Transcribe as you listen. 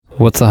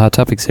What's the Hot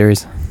Topic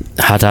series?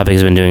 Hot Topic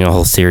has been doing a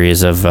whole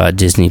series of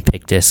Disney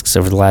pick discs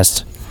over the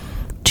last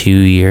 2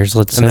 years,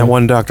 let's say. And that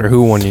one Doctor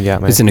Who one you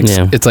got, man.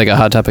 It's like a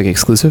Hot Topic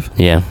exclusive?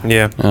 Yeah.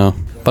 Yeah. Oh.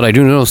 But I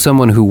do know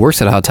someone who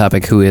works at Hot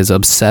Topic who is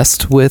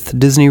obsessed with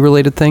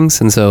Disney-related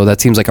things, and so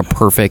that seems like a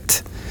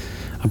perfect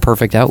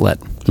outlet.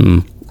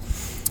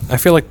 I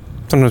feel like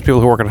sometimes people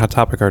who work on Hot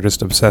Topic are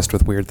just obsessed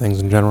with weird things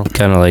in general.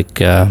 Kind of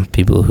like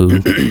people who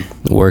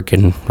work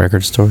in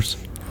record stores.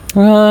 I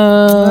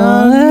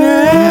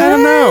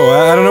don't know.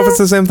 I don't know if it's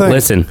the same thing.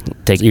 Listen,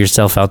 take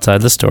yourself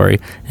outside the story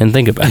and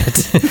think about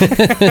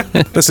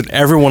it. Listen,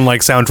 everyone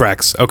likes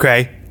soundtracks,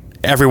 okay?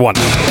 Everyone.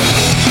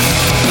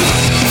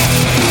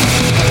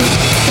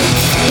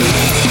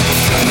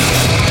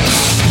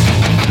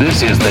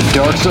 This is the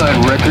Dark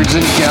Side Records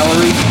and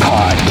Gallery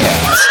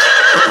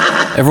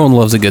podcast. Everyone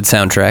loves a good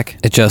soundtrack.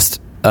 It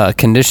just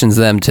conditions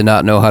them to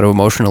not know how to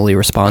emotionally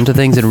respond to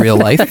things in real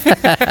life.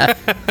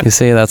 You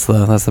see, that's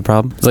the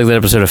problem. It's like that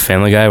episode of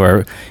Family Guy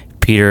where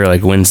Peter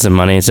wins some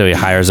money, so he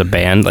hires a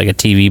band, like a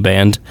TV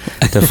band,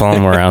 to follow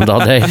him around all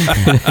day.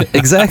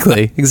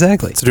 Exactly.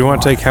 So do you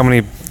want to take how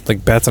many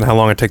bets on how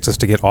long it takes us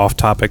to get off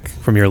topic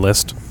from your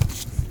list?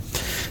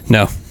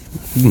 No,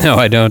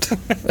 I don't.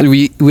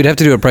 We'd have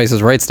to do it Price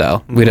is Right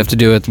style. We'd have to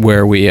do it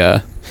where we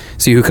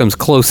see who comes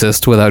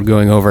closest without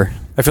going over.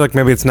 I feel like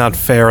maybe it's not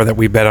fair that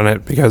we bet on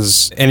it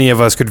because any of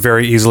us could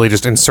very easily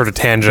just insert a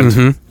tangent.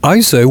 Mm-hmm.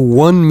 I say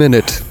 1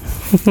 minute.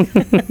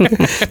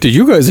 Did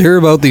you guys hear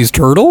about these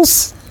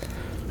turtles?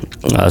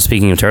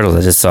 Speaking of turtles,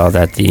 I just saw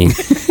that the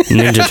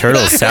Ninja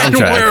Turtles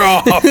soundtrack. We're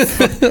off.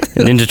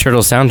 Ninja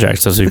Turtles soundtrack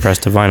supposed to be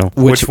pressed to vinyl.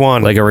 Which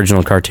one? Like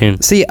original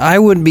cartoon. See, I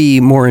would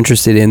be more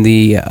interested in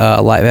the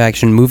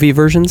live-action movie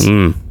versions.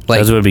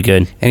 Those would be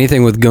good.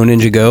 Anything with Go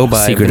Ninja Go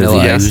by Secret of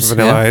Vanilla the Ice. Ooze.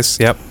 Vanilla Yeah. Ice,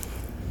 yep.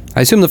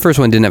 I assume the first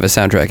one didn't have a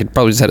soundtrack. It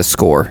probably just had a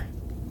score.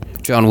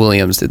 John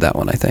Williams did that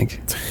one, I think.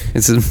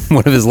 It's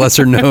one of his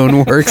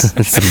lesser-known works.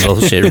 That's some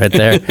bullshit right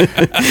there.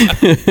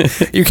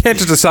 You can't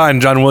just assign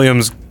John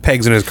Williams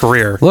pegs in his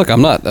career. Look,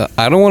 I'm not.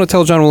 I don't want to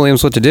tell John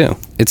Williams what to do.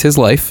 It's his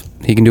life.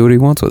 He can do what he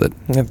wants with it.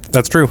 Yeah,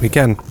 that's true, he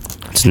can.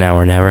 It's now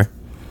or never.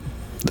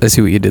 I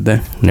see what you did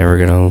there. Never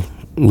gonna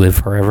live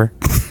forever.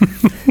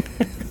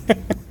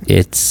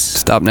 It's...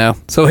 Stop now.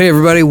 So, hey,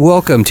 everybody.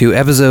 Welcome to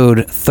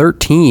episode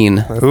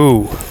 13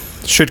 Ooh,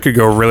 shit could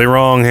go really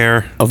wrong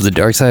here. of the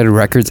Dark Side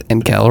Records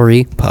and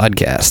Gallery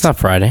podcast. It's not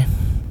Friday.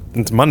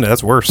 It's Monday,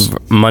 that's worse.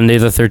 Monday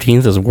the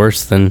 13th is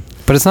worse than...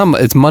 But it's not.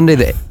 It's Monday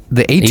the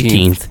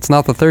 18th. It's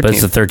not the 13th. But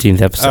it's the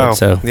 13th episode, Oh,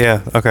 so...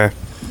 yeah, okay.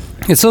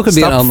 It still could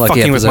be Stop an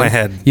unlucky fucking episode. with my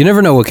head. You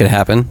never know what could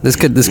happen. This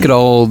could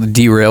all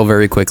derail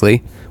very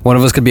quickly. One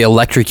of us could be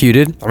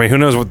electrocuted. I mean, who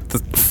knows what the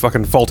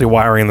fucking faulty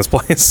wiring in this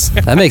place.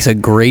 That makes a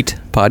great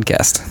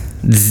podcast.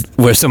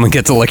 Where someone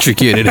gets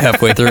electrocuted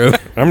halfway through.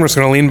 I'm just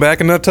going to lean back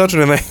and not touch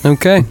anything.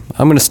 Okay.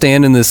 I'm going to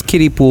stand in this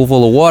kiddie pool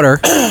full of water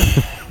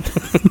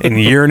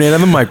And urinate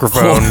on the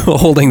microphone.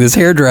 holding this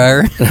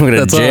hairdryer. I'm going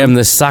to jam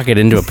this socket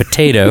into a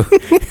potato.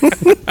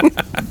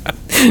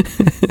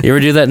 You ever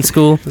do that in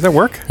school? Does that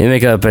work? You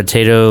make a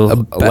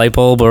potato light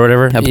bulb or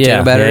whatever? A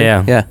potato battery?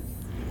 Yeah, Yeah.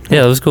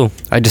 Yeah, that was cool.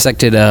 I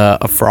dissected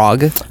a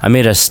frog. I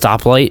made a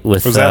stoplight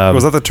with... Was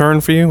that the turn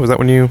for you? Was that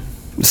when you...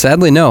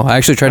 Sadly, no. I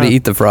actually tried to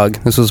eat the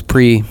frog. This was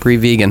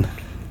pre-vegan.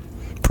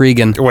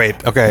 Pre-gan.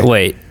 Wait, okay.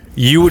 Wait,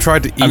 You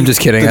tried to eat... I'm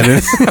just kidding. I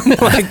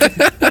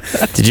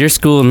didn't. did your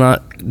school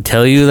not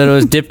tell you that it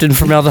was dipped in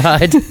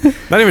formaldehyde?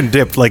 Not even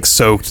dipped,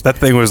 soaked. That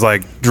thing was,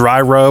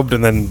 dry rubbed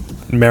and then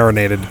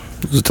marinated.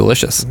 It was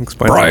delicious.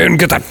 Explain Brian,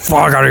 get that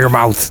frog out of your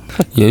mouth.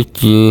 Yes,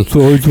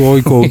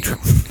 Sorry, coach.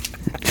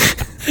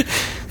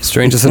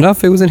 Strangest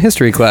enough, it was in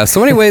history class.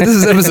 So anyway, this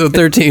is episode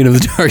 13 of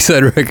the Dark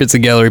Side Records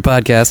and Gallery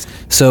podcast.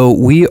 So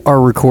we are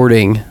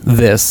recording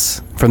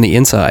this from the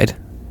inside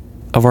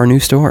of our new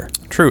store.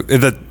 True.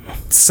 The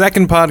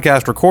second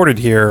podcast recorded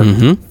here.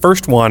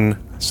 First one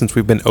since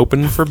we've been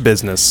open for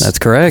business. That's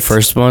correct.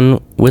 First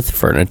one with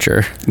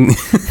furniture.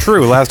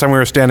 True. Last time we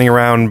were standing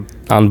around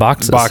On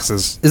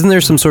boxes. Isn't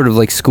there some sort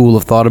of school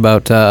of thought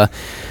about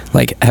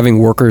having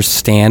workers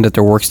stand at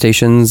their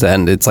workstations,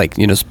 and it's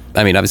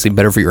obviously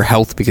better for your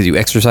health because you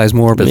exercise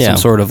more, but some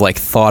sort of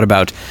thought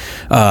about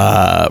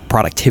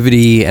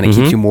productivity, and it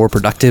keeps you more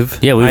productive.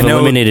 Yeah, we've I know-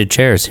 eliminated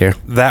chairs here.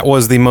 That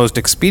was the most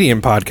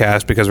expedient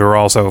podcast because we were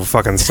all so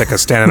fucking sick of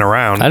standing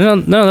around. I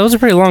don't know. That was a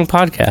pretty long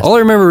podcast. All I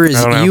remember is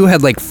I don't know. you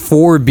had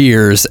 4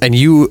 beers, and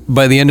you,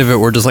 by the end of it,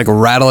 were just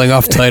rattling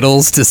off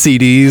titles to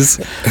CDs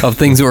of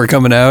things that were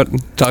coming out,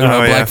 talking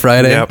about Black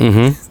Friday. Yep.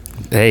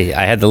 Hey,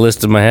 I had the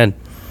list in my head.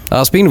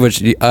 Speaking of which,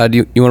 do you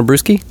want a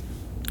brewski?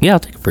 Yeah, I'll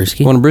take a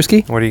brewski. You want a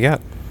brewski? What do you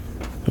got?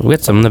 We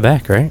got some in the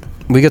back, right?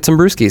 We got some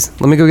brewskis.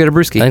 Let me go get a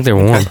brewski. I think they're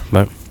warm,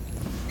 but...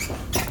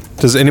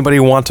 Does anybody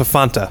want a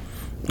Fanta?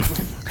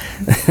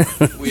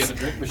 We have a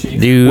drink machine.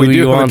 Do We do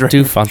you have a want drink.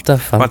 to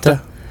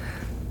Fanta?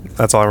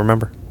 That's all I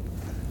remember.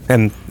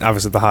 And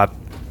obviously the hot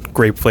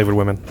grape flavored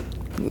women.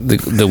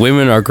 The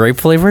women are grape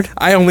flavored?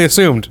 I only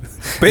assumed.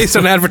 Based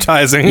on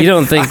advertising. You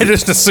don't think... I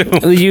just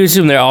assumed. You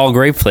assume they're all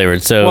grape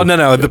flavored, so... Well,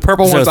 no. The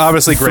purple one's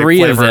obviously grape three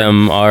flavored. Of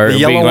them are the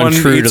yellow being one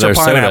untrue to eats their a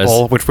pineapple,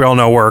 sodas. which we all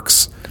know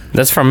works.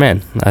 That's from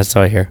men. That's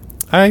what I hear.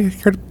 I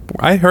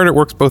heard it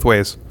works both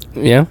ways.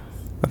 Yeah?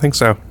 I think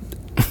so.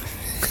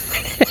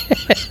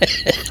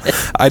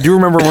 I do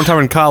remember one time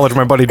in college,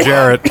 my buddy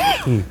Jarrett,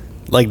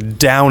 like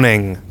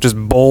downing just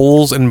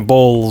bowls and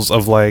bowls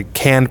of like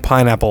canned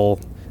pineapple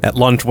at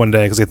lunch one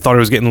day because he thought he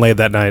was getting laid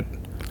that night.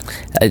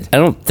 I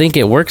don't think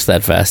it works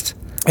that fast.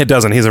 It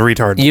doesn't. He's a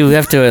retard. You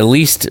have to at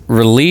least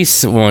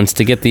release once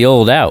to get the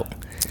old out.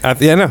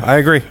 Yeah, no, I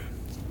agree.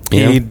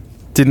 He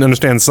didn't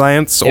understand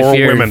science or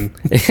women.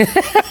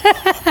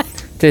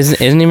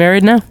 Isn't he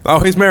married now? Oh,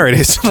 he's married.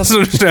 He still doesn't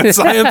understand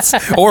science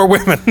or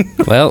women.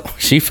 Well,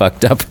 she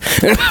fucked up.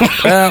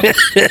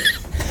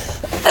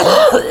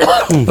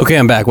 Okay,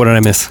 I'm back. What did I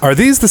miss? Are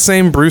these the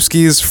same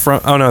brewskis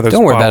from... Oh, no, there's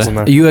Don't worry bottles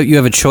about in it. there. You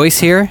have a choice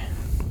here.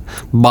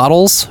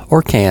 Bottles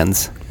or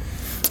cans?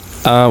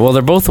 Well,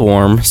 they're both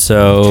warm,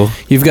 so...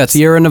 You've got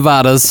Sierra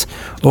Nevadas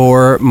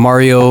or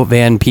Mario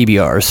Van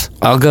PBRs.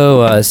 I'll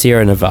go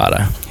Sierra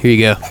Nevada. Here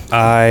you go.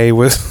 I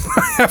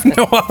have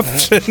no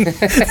option.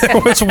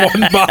 There was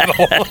one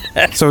bottle.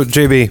 So,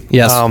 JB.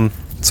 Yes.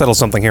 Settle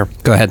something here.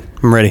 Go ahead.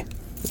 I'm ready.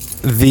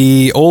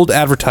 The old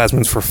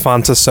advertisements for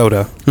Fanta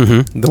soda.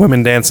 Mm-hmm. The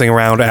women dancing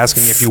around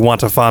asking if you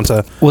want a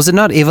Fanta. Was it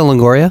not Eva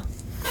Longoria?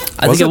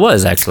 I think it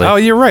was, actually. Oh,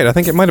 you're right. I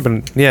think it might have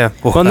been, yeah.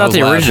 Well, not was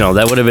the loud. original.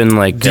 That would have been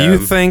like... Do you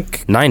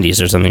think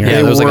 90s or something, right? Yeah,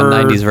 They there was like a were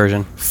 90s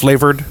version.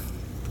 flavored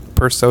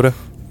per soda?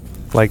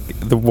 Like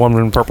the one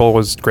in purple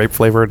was grape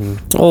flavored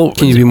and... Well,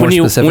 Can you be more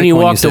specific when you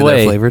when you walked say they're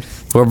away, flavored?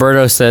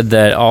 Roberto said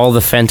that all the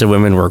Fanta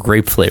women were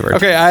grape flavored.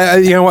 Okay,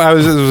 it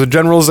was a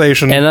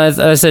generalization. And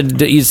I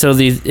said,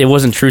 it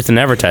wasn't truth in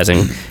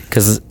advertising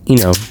because,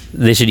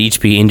 they should each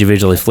be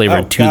individually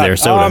flavored to their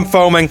soda. Oh, I'm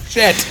foaming.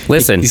 Shit.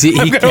 Listen, You see,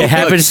 it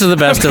happens to the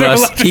best of us.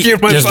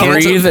 electrocute Just myself.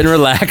 breathe and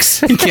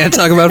relax. You can't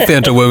talk about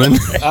Fanta women.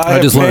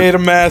 I just made learned. a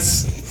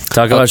mess.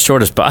 Talk about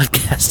shortest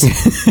podcast.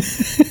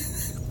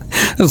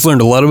 I just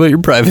learned a lot about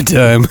your private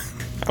time.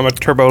 I'm a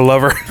turbo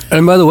lover.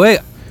 And by the way,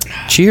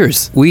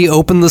 cheers. We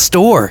opened the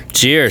store.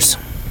 Cheers.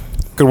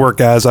 Good work,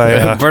 guys.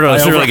 Roberto,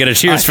 let's really get a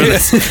cheers for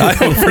this. I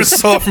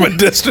oversaw from a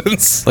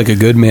distance. Like a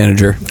good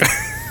manager.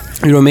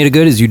 You know what made it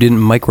good is you didn't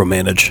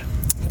micromanage.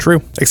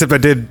 True. Except I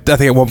think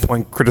at one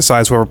point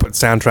criticize whoever put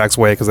soundtracks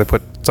away because they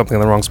put something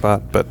in the wrong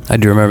spot. But I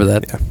do remember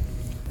that. Yeah.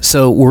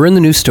 So we're in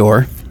the new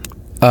store.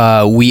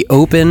 We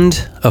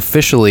opened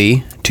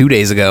officially 2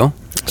 days ago.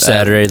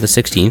 Saturday the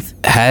 16th.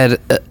 Had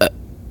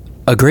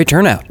a great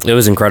turnout. It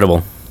was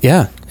incredible.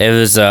 Yeah. It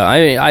was.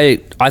 I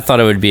thought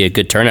it would be a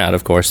good turnout,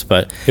 of course,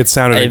 but it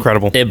sounded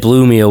incredible. It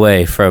blew me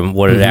away from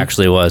what it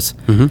actually was.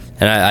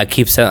 Mm-hmm. And I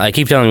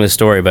keep telling this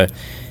story, but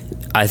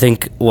I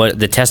think what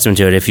the testament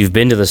to it, if you've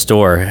been to the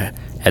store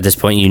at this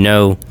point, you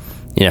know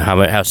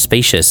how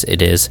spacious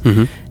it is.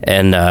 Mm-hmm.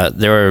 And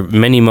there were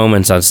many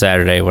moments on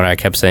Saturday when I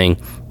kept saying,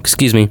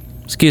 "Excuse me,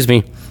 excuse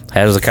me."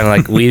 I was kind of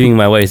like weaving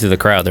my way through the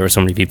crowd. There were so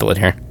many people in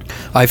here.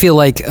 I feel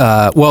like,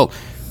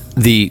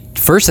 the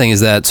first thing is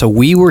that, so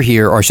we were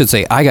here, or I should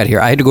say I got here.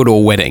 I had to go to a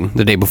wedding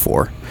the day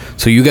before.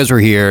 So you guys were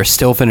here,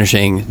 still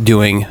finishing,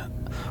 doing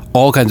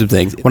all kinds of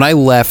things. When I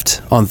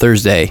left on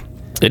Thursday,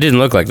 It didn't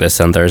look like this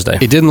on Thursday.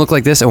 it didn't look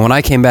like this. And when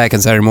I came back on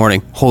Saturday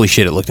morning, holy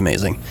shit, it looked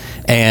amazing.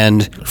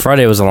 And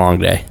Friday was a long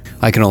day.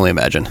 I can only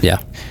imagine.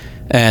 Yeah.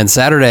 And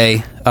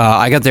Saturday,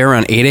 I got there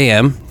around 8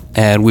 a.m.,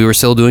 and we were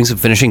still doing some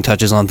finishing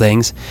touches on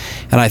things.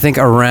 And I think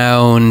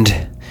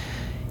around...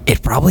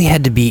 It probably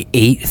had to be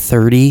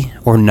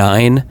 8:30 or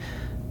 9.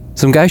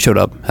 Some guy showed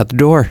up at the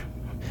door.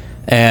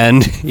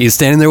 And he's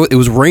standing there. It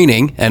was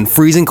raining and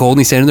freezing cold. And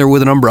he's standing there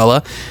with an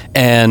umbrella.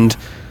 And,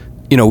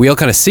 we all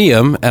kind of see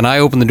him. And I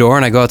open the door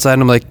and I go outside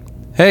and I'm like,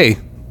 hey,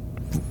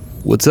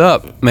 what's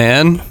up,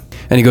 man?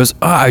 And he goes,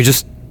 I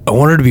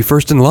wanted to be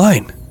first in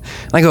line.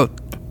 And I go,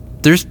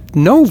 there's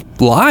no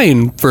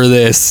line for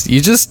this. You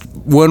just,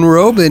 when we're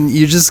open,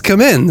 you just come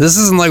in. This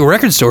isn't like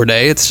record store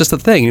day. It's just a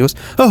thing. And he goes,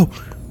 oh,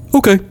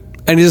 okay.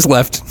 And he just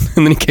left.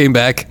 And then he came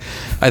back,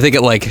 I think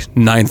at like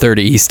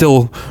 9:30.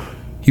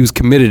 He was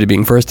committed to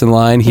being first in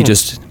line. He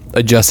just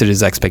adjusted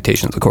his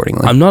expectations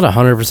accordingly. I'm not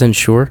 100%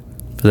 sure,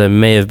 but that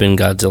may have been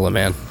Godzilla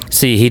Man.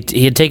 See,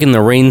 he had taken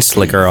the rain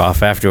slicker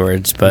off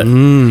afterwards, but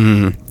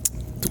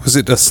was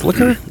it a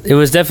slicker? it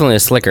was definitely a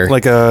slicker.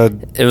 Like a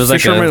It was like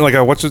fisherman? a- Like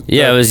a what's it?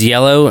 yeah, it was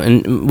yellow,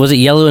 and was it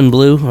yellow and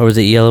blue, or was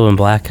it yellow and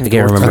black? I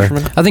can't remember.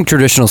 Fisherman? I think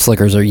traditional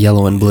slickers are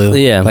yellow and blue.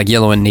 Yeah. Like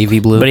yellow and navy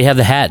blue. But he had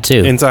the hat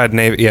too. Inside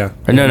navy. Yeah.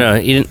 Or no,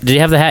 did he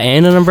have the hat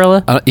and an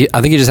umbrella? I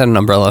think he just had an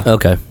umbrella.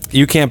 Okay.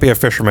 You can't be a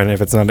fisherman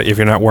if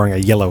you're not wearing a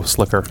yellow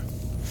slicker.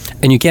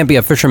 And you can't be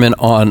a fisherman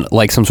on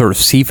like some sort of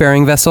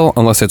seafaring vessel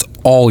unless it's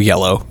all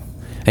yellow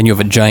and you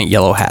have a giant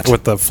yellow hat.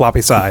 With the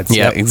floppy sides.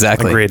 Yeah, Yep,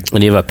 exactly. Agreed.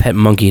 And you have a pet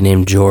monkey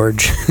named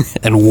George.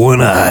 and one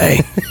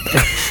eye.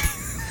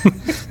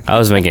 I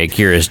was making a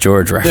Curious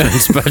George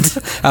reference,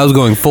 but I was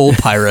going full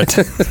pirate.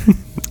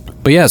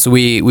 But yeah, so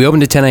we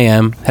opened at 10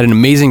 a.m., had an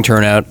amazing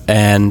turnout,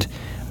 and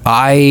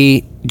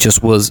I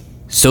just was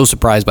so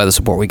surprised by the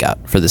support we got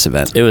for this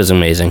event. It was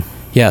amazing.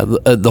 Yeah,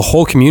 the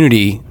whole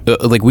community,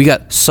 like we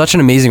got such an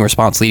amazing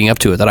response leading up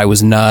to it that I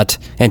was not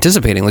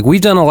anticipating. Like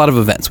we've done a lot of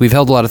events, we've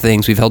held a lot of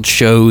things, we've held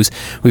shows,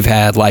 we've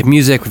had live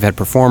music, we've had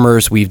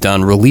performers, we've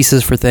done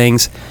releases for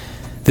things.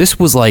 This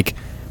was like,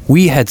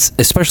 we had,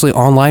 especially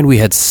online, we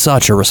had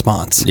such a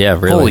response. Yeah,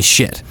 really. Holy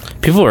shit.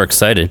 People were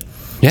excited.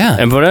 Yeah.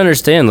 And but I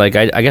understand, like,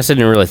 I guess I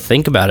didn't really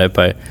think about it,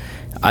 but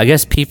I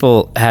guess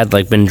people had,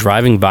 like, been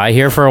driving by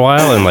here for a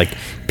while and, like,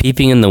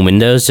 peeping in the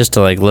windows just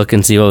to, like, look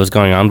and see what was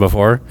going on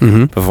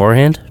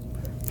beforehand.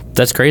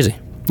 That's crazy.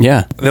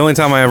 Yeah. The only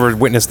time I ever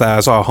witnessed that, I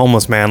saw a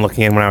homeless man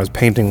looking in when I was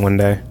painting one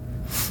day.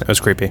 It was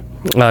creepy.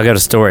 Well, I got a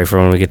story for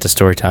when we get to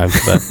story time,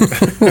 but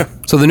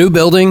So the new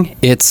building,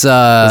 it's,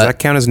 Does that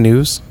count as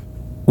news?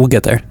 we'll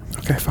get there.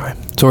 Okay, fine.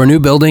 So our new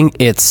building,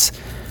 it's,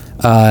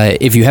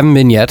 if you haven't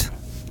been yet,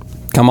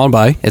 come on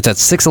by. It's at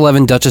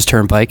 611 Dutchess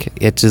Turnpike.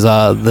 It is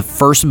the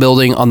first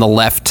building on the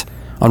left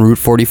on Route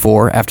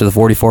 44 after the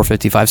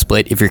 44-55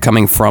 split if you're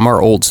coming from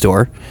our old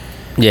store.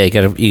 yeah,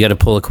 you gotta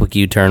pull a quick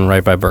U-turn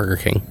right by Burger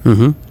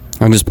King.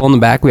 I'm just pulling the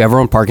back. We have our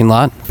own parking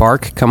lot.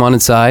 Park, come on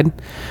inside.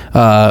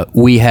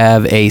 We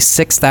have a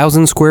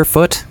 6,000 square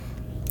foot.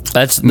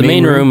 That's the Main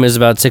main room? room is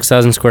about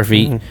 6,000 square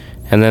feet,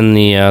 and then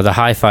the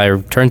hi-fi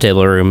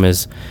turntable room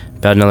is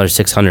about another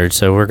 600.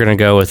 So we're gonna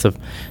go with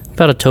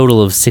about a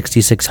total of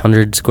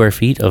 6,600 square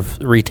feet of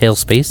retail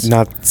space.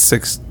 Not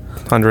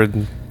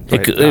 600.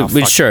 It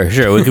could, sure.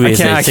 We could be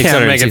I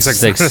can't make it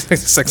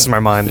 666. six in my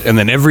mind. And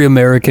then every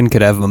American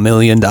could have $1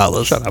 million.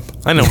 Shut up.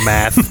 I know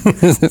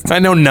math. I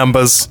know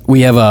numbers.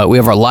 We have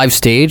our live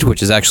stage,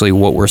 which is actually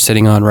what we're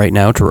sitting on right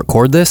now to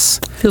record this.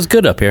 Feels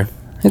good up here.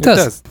 It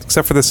does.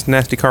 Except for this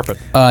nasty carpet.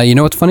 You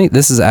know what's funny?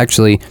 This is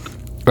actually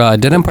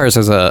Dead Empires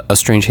has a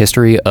strange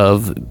history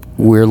of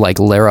we're like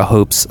Lara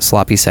Hope's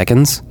sloppy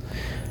seconds.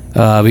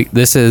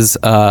 This is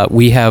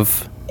we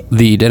have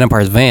the Dead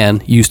Empires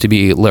van used to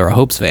be Lara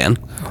Hope's van.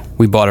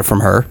 We bought it from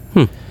her.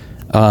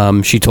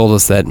 She told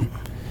us that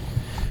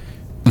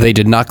they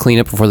did not clean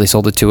it before they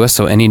sold it to us,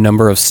 so any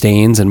number of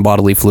stains and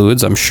bodily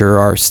fluids, I'm sure,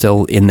 are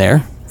still in there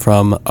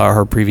from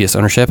her previous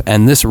ownership.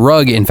 And this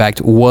rug, in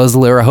fact, was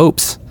Lara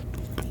Hope's.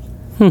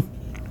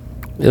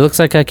 It looks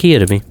like IKEA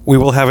to me. We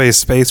will have a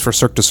space for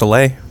Cirque du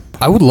Soleil.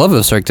 I would love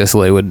if Cirque du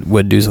Soleil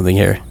would do something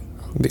here.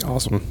 It'd be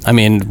awesome. I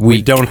mean,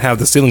 We don't have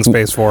the ceiling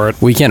space for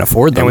it. we can't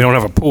afford them. And we don't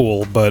have a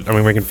pool, but I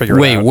mean, we can figure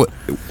Wait, it out.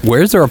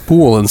 where's there a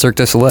pool in Cirque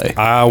du Soleil?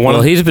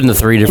 One He's been to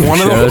 3 different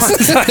of the shows.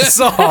 ones I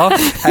saw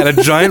had a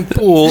giant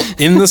pool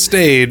in the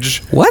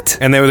stage. What?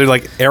 And they would do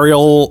like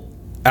aerial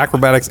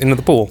acrobatics into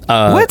the pool.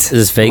 What? Is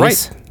this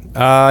Vegas?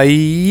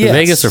 Yes.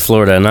 Vegas or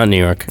Florida, not New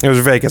York. It was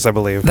Vegas, I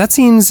believe. That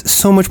seems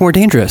so much more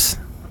dangerous.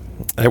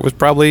 It was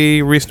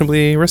probably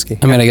reasonably risky.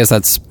 I mean, I guess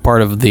that's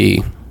part of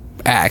the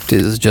act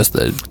is just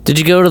the... Did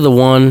you go to the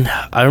one?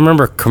 I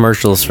remember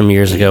commercials from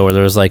years ago where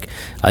there was like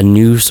a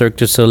new Cirque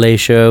du Soleil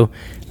show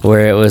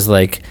where it was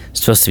like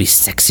supposed to be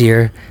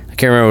sexier. I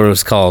can't remember what it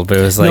was called, but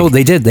it was like no,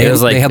 they did. They it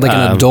was they had like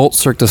an adult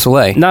Cirque du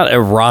Soleil. not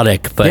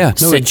erotic, but Yeah,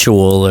 no,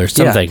 sensual or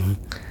something.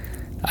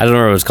 I don't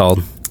know what it was called.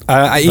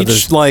 Each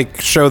there's-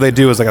 like show they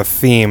do is like a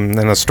theme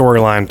and a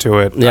storyline to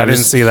it. Yeah, I I'm didn't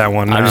just- see that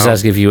one. I'm no. just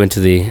asking if you went to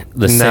the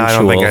sensual I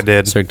don't think I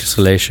did. Cirque du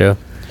Soleil show.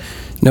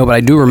 No, but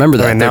I do remember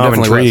that. Right, There now I'm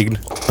definitely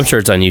intrigued. was. I'm sure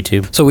it's on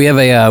YouTube. So we have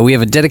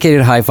a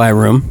dedicated hi-fi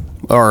room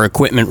or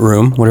equipment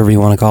room, whatever you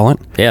want to call it.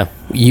 Yeah.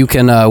 You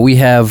can. We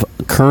have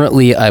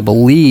currently, I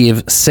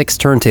believe, 6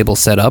 turntables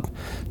set up.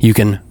 You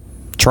can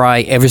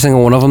try every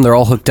single one of them. They're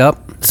all hooked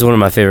up. This is one of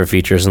my favorite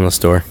features in the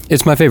store.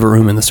 It's my favorite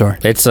room in the store.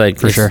 It's like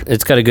For sure.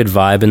 It's got a good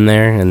vibe in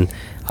there, and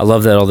I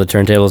love that all the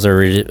turntables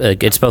are.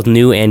 Like, it's both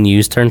new and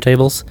used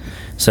turntables,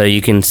 so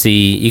you can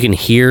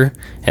hear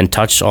and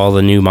touch all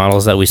the new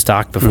models that we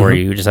stock before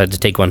you decide to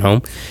take one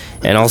home.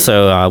 And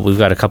also, we've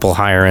got a couple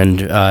higher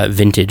end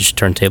vintage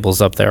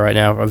turntables up there right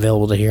now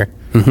available to hear.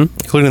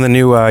 Including the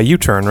new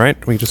U-turn, right?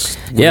 We just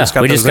We those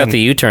just got in. the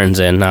U-turns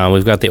in.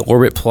 We've got the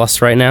Orbit Plus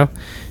right now,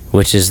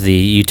 which is the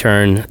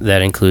U-turn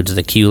that includes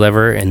the Q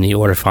lever and the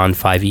Ortofon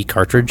 5E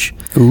cartridge.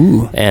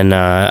 Ooh. And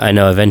I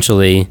know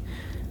eventually,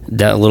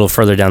 a little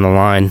further down the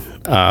line,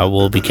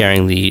 we'll be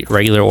carrying the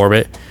regular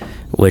Orbit,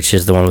 which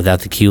is the one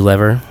without the Q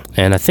lever.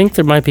 And I think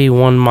there might be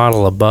one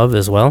model above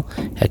as well.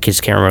 I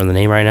just can't remember the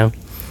name right now.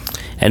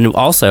 And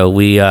also,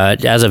 we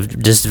as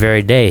of this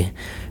very day,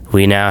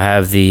 we now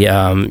have the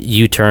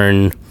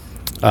U-turn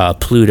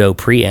Pluto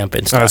preamp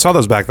in stock. I saw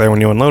those back there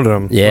when you unloaded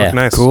them. Yeah, Look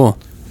nice. Cool.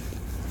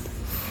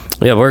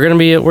 Yeah, we're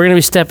gonna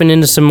be stepping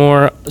into some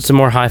more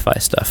hi-fi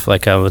stuff.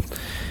 Like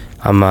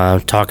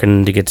I'm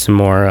talking to get some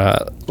more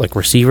like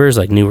receivers,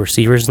 like new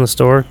receivers in the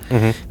store.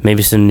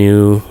 Maybe some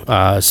new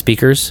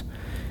speakers,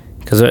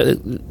 because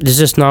there's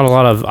just not a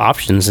lot of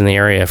options in the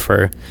area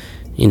for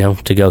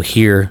to go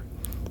hear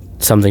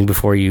something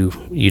before you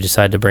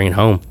decide to bring it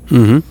home.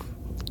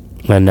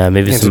 And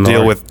maybe And to some deal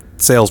more. with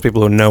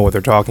salespeople who know what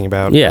they're talking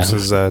about. Yeah.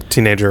 Versus a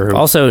teenager who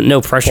Also, no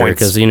pressure Points.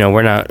 because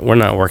we're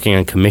not working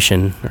on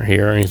commission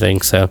here or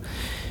anything. So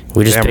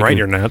we just damn picking, right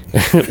you're not.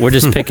 we're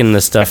just picking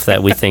the stuff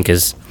that we think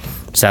is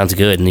sounds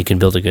good, and you can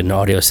build a good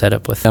audio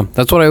setup with. Yeah,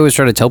 that's what I always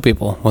try to tell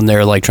people when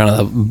they're like trying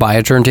to buy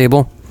a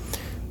turntable.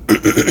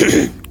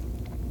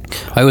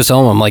 I always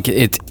tell them, like,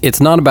 it's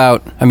not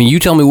about, I mean, you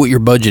tell me what your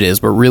budget is,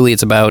 but really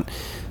it's about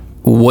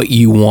what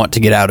you want to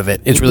get out of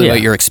it. It's really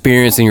about your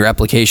experience and your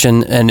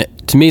application. And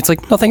to me, it's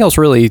like nothing else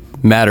really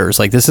matters.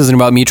 Like, this isn't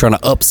about me trying to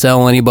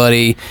upsell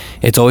anybody.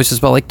 It's always just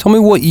about, like, tell me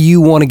what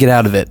you want to get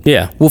out of it.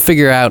 Yeah. We'll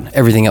figure out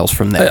everything else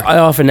from there. I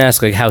often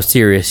ask, like, how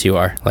serious you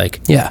are.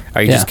 Like,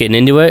 are you just getting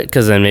into it?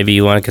 Because then maybe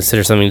you want to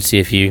consider something to see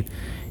if you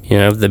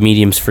know, the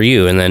medium's for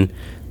you. And then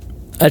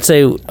I'd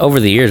say over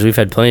the years, we've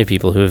had plenty of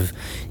people who have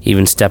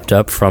even stepped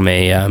up from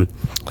a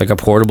like a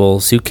portable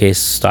suitcase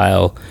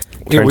style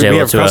turntable we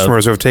have to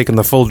customers who have taken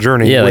the full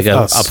journey with like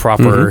us. a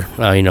proper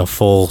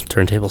full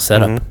turntable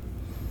setup,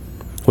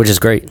 which is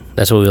great.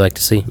 That's what we like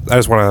to see. I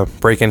just want to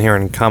break in here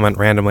and comment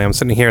randomly. I'm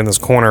sitting here in this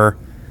corner,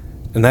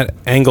 and that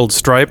angled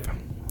stripe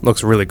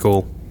looks really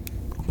cool.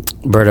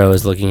 Berto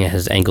is looking at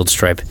his angled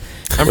stripe.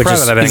 I'm proud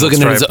of that He's angled looking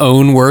stripe. at his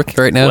own work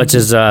right now. Which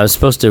is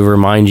supposed to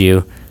remind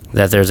you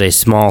that there's a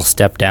small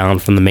step down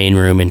from the main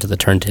room into the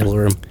turntable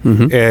room.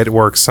 It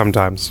works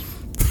sometimes.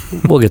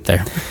 We'll get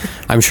there.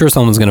 I'm sure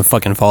someone's going to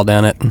fucking fall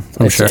down it.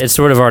 I'm sure. It's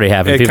sort of already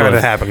happened. It People kinda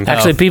have- happened.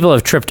 Actually, people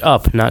have tripped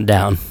up, not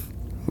down.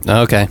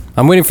 Okay.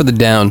 I'm waiting for the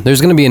down. There's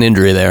going to be an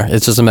injury there.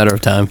 It's just a matter of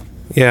time.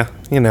 Yeah,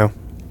 you know.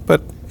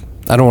 But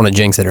I don't want to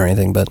jinx it or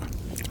anything, but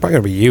it's probably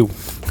going to be you.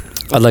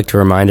 I'd like to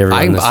remind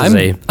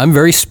everyone I'm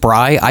very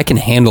spry. I can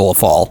handle a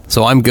fall,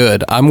 so I'm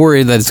good. I'm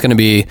worried that it's going to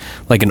be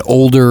like an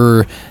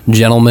older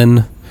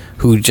gentleman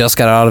who just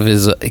got off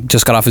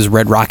his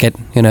Red Rocket,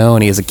 you know,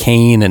 and he has a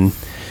cane and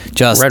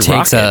just Red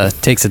takes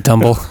Rocket? a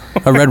tumble.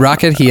 A Red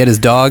Rocket. He had his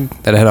dog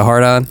that had a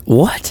heart on.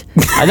 What?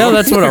 I know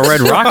that's what a red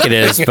rocket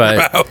is,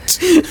 but Why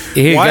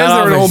he is got there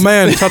off an his- old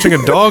man touching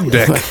a dog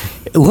dick?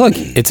 Look,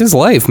 it's his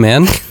life,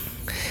 man.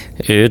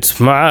 It's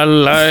my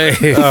life.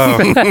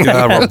 Oh,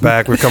 God, we're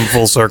back. We've come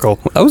full circle.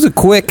 That was a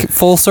quick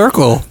full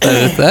circle.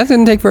 That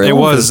didn't take very It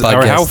long. for was. this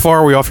podcast. How far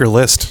are we off your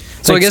list?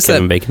 So I Thanks, guess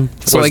Kevin that Bacon.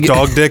 So was I, gue-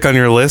 dog dick on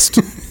your list?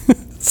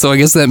 so I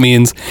guess that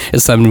means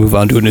it's time to move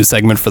on to a new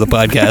segment for the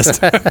podcast.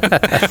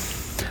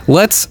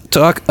 Let's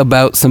talk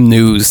about some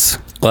news.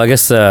 Well, I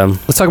guess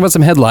Let's talk about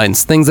some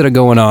headlines, things that are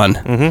going on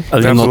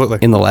Absolutely.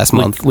 in the last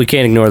month. we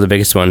can't ignore the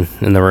biggest one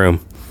in the room,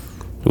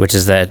 which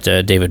is that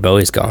David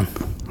Bowie's gone.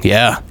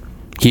 Yeah,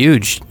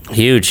 huge.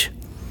 Huge.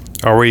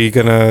 Are we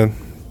going to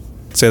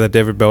say that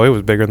David Bowie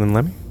was bigger than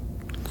Lemmy?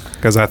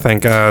 Because I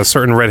think a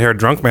certain red-haired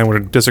drunk man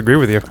would disagree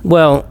with you.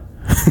 Well,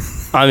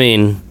 I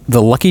mean,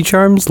 The Lucky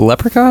Charms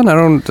leprechaun. I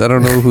don't know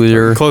who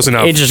you're. Close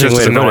enough. interesting just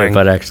way as to put annoying. it,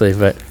 but actually,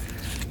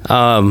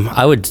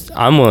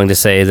 I'm willing to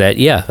say that,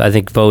 yeah, I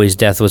think Bowie's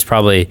death was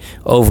probably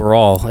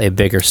overall a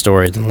bigger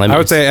story than Lemmy's. I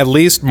would say at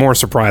least more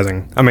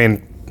surprising. I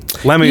mean,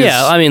 Lemmy's...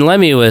 Yeah, I mean,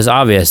 Lemmy was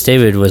obvious.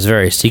 David was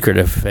very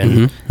secretive,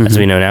 and as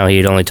we know now, he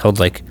had only told,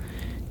 like,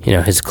 you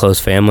know, his close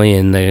family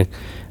and the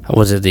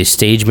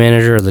stage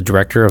manager or the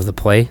director of the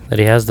play that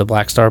he has, the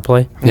Black Star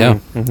play. Yeah,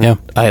 yeah.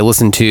 I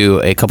listened to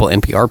a couple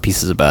NPR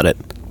pieces about it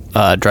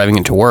driving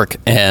into work,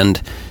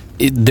 and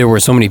there were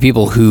so many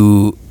people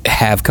who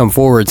have come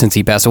forward since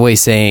he passed away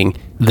saying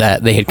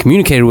that they had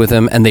communicated with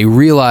him and they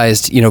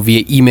realized, you know,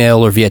 via email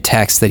or via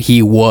text that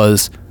he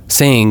was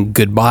saying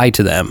goodbye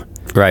to them.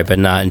 Right, but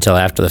not until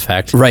after the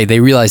fact. Right. They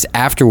realized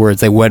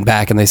afterwards, they went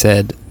back and they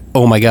said,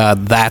 oh my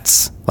God,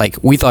 that's like,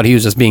 we thought he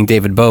was just being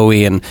David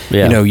Bowie and,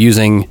 Yeah. you know,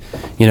 using,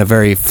 you know,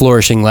 very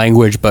flourishing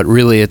language, but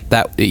really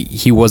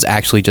he was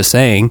actually just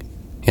saying,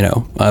 you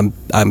know, I'm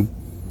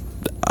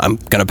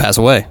going to pass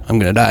away. I'm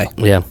going to die.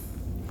 Yeah.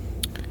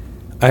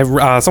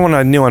 Someone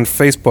I knew on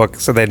Facebook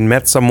said they'd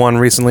met someone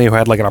recently who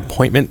had like an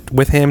appointment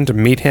with him to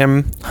meet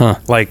him. Huh.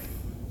 Like,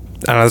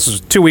 I don't know, this was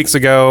 2 weeks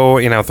ago,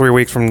 3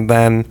 weeks from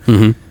then.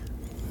 Mm-hmm.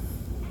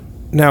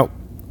 Now,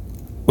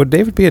 would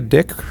David be a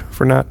dick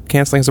for not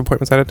canceling his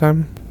appointments ahead of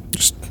time?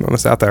 Just throwing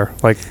this out there.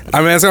 Like, I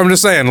mean, I'm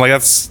just saying, like,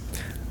 it's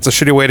a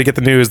shitty way to get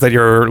the news that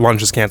your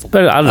lunch is canceled.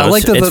 But I don't know. I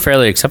like it's that it's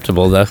fairly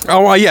acceptable, though.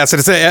 Oh, well, yes,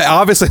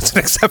 obviously it's an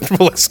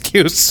acceptable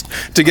excuse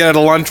to get at a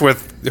lunch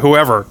with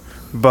whoever.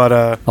 But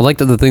I like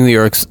that the thing that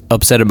you're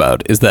upset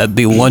about is that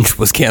the lunch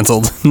was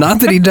canceled.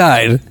 Not that he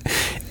died.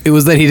 It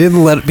was that he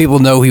didn't let people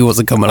know he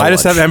wasn't coming to I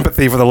just lunch. have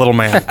empathy for the little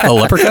man. A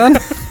leprechaun?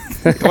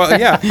 Well,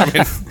 yeah, I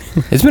mean,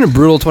 It's been a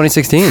brutal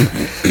 2016.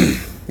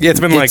 yeah, it's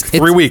been like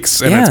 3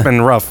 weeks, and yeah. it's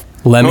been rough.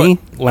 Lemmy,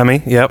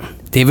 Lemmy, yep.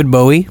 David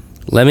Bowie,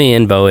 Lemmy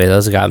and Bowie,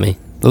 those got me.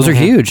 those are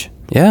huge.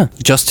 Yeah.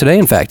 Just today,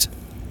 in fact.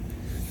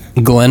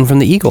 Glenn from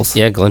the Eagles.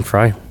 Yeah, Glenn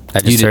Fry. I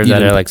You just did- heard you that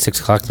didn't- at like 6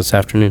 o'clock this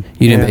afternoon.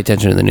 You didn't Yeah. pay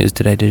attention to the news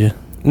today, did you?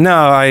 No,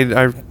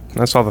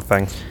 I saw the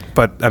thing,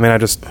 but I mean,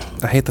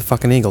 I hate the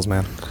fucking Eagles,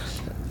 man.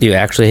 Do you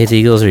actually hate the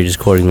Eagles, or are you just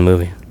quoting the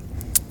movie?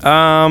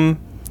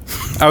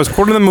 I was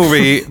quoting the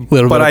movie,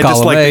 Little but bit of I just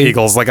column like A. the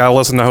Eagles. Like, I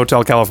listen to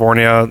Hotel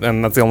California,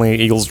 and that's the only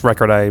Eagles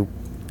record I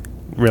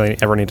really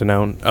ever need to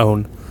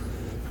own.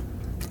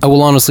 I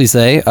will honestly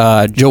say,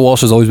 Joe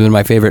Walsh has always been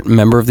my favorite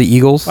member of the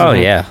Eagles. Oh,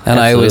 yeah, And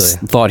I always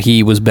absolutely. thought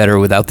he was better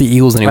without the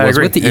Eagles than he I was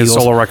agree. with the His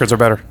Eagles. solo records are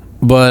better.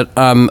 But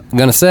I'm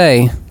going to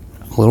say,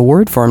 I'm a little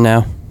worried for him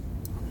now.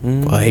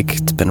 Like,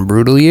 it's been a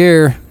brutal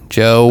year,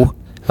 Joe.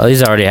 Well,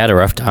 he's already had a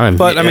rough time.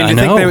 But I mean,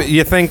 Yeah,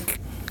 you think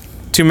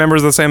two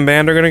members of the same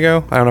band are going to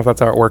go? I don't know if that's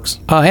how it works.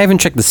 I haven't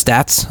checked the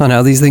stats on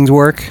how these things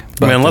work. I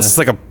But, mean, unless it's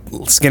like a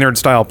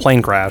Skinner-style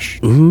plane crash.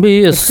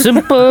 Be a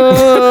simple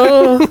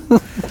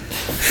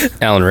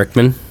Alan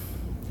Rickman.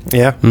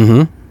 Yeah.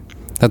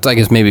 that's, I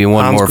guess, maybe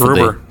one Hans more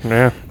Gruber. for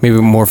Yeah. maybe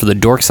more for the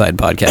Dork Side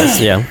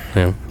podcast.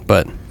 Yeah.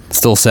 But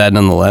still sad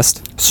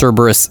nonetheless.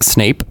 Cerberus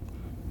Snape.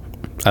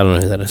 I don't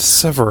know who that is.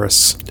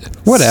 Severus.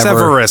 Whatever.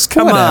 Severus.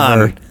 Come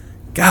Whatever. on.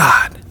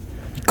 God.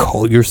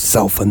 Call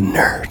yourself a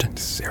nerd.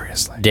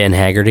 Seriously. Dan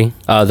Haggerty.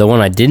 The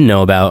one I didn't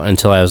know about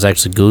until I was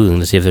actually Googling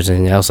to see if there's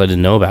anything else I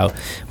didn't know about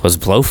was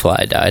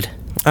Blowfly died.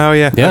 Oh,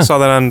 yeah. Yeah. I saw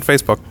that on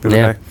Facebook the other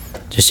Yeah. day.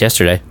 Just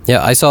yesterday.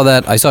 Yeah, I saw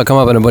that. I saw it come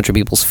up in a bunch of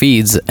people's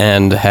feeds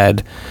and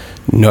had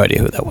no idea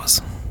who that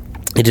was.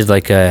 He did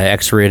like a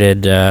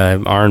X-rated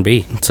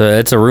R&B.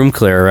 It's a room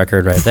clearer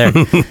record right there.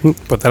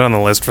 Put that on the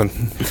list for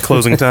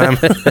closing time.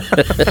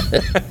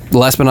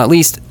 Last but not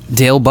least,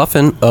 Dale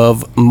Buffin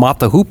of Mott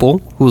the Hoople,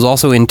 who was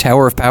also in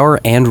Tower of Power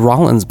and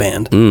Rollins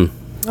Band. Oh,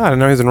 I didn't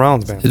know he was in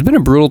Rollins Band. It's been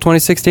a brutal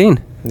 2016.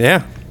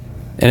 Yeah.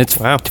 And it's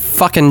Wow.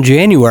 fucking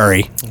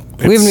January.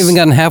 We haven't even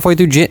gotten halfway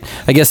through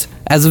I guess,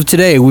 as of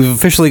today, we've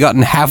officially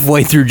gotten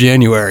halfway through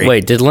January.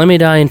 Wait, did Lemmy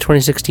die in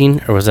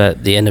 2016 or was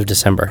that the end of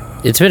December?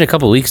 It's been a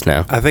couple weeks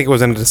now. I think it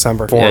was in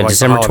December. For, Yeah, like, the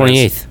December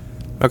holidays.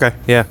 28th. Okay,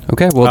 yeah.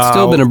 Okay, well, it's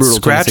still been a brutal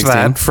Scratch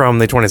 2016. that from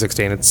the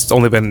 2016. It's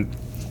only been,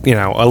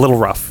 a little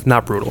rough,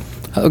 not brutal.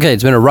 Okay,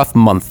 it's been a rough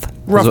month.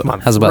 Rough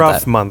month. How's about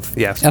rough that? month,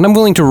 yes. And I'm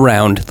willing to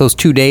round those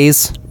 2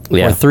 days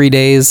Yeah. or 3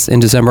 days in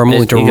December. I'm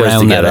willing to It goes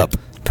round that together. up.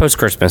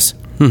 Post-Christmas.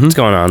 What's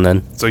going on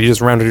then? So you just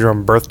rounded your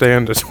own birthday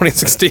into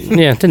 2016?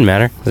 Yeah, it didn't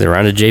matter. They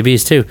rounded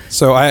JB's too.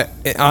 So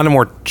on a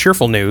more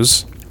cheerful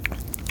news,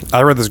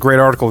 I read this great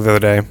article the other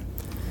day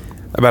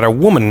about a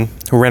woman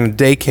who ran a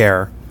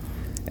daycare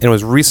and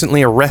was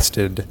recently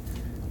arrested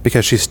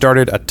because she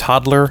started a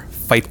toddler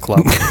fight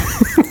club.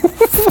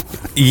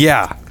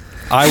 Yeah,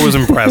 I was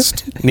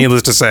impressed.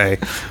 Needless to say,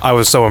 I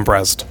was so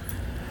impressed.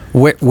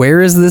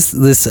 Where is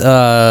this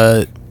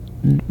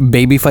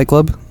baby fight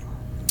club?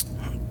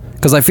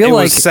 Because I feel It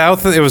like was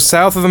south. It was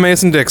south of the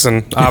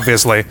Mason-Dixon,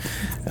 obviously.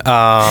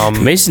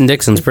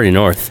 Mason-Dixon's pretty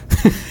north.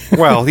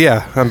 Well,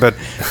 yeah, but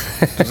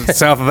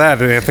south of that,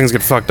 things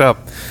get fucked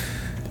up.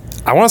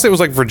 I want to say it was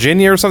like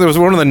Virginia or something. It was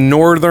one of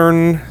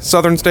the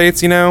southern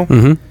states,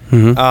 And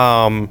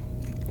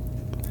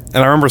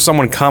I remember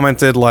someone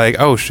commented like,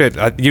 "Oh shit!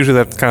 Usually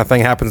that kind of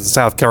thing happens in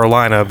South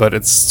Carolina, but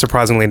it's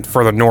surprisingly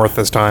further north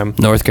this time."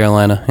 North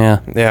Carolina, yeah.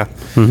 Yeah,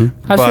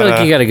 I feel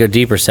like you got to go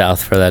deeper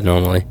south for that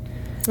normally.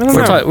 I don't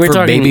know. We're For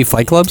talking baby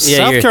fight clubs? Yeah,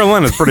 South you're-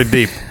 Carolina is pretty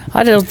deep.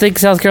 I don't think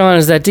South Carolina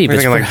is that deep. You're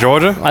It's thinking like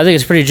Georgia? I think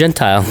it's pretty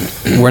Gentile.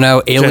 We're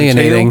now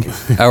alienating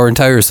our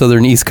entire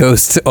southern East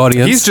Coast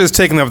audience. He's just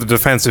taking up the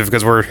defensive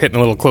because we're hitting a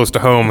little close to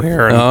home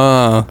here.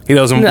 And he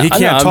doesn't. No, he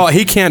can't no, talk.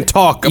 He can't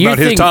talk You about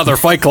his think- toddler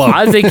fight club.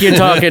 I think you're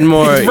talking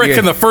more. He's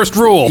breaking the first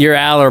rule. your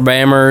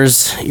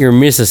Alabamers, your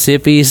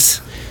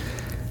Mississippis,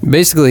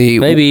 basically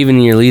maybe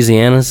even your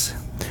Louisianas.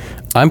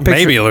 I'm picturing,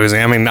 Maybe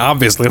Louisiana. I mean,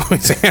 obviously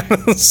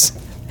Louisiana's.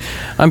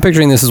 I'm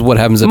picturing this is what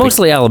happens at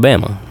Mostly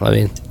Alabama. I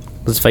mean,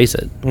 let's face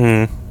it.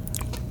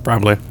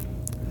 Probably.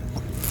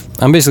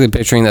 I'm basically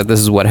picturing that this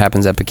is what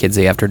happens at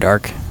Poughkeepsie after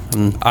dark.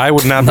 I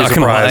would not be Not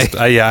gonna lie.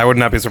 surprised. Yeah, I would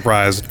not be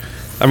surprised.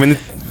 I mean,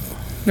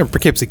 they're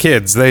Poughkeepsie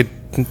kids. They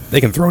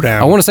can throw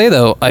down. I want to say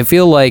though, I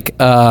feel like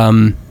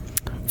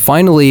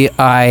finally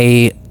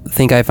I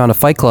think I found a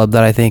fight club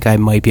that I think I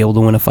might be able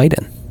to win a fight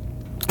in.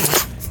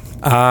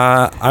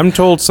 I'm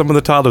told some of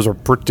the toddlers are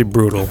pretty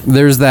brutal.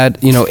 There's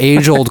that,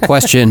 age-old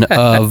question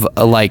of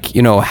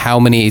how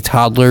many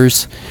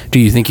toddlers do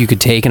you think you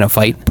could take in a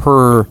fight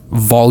per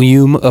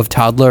volume of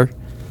toddler?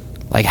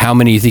 Like how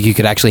many you think you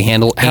could actually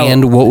handle,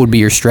 and what would be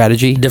your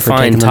strategy? for Define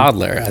taking them?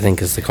 toddler, I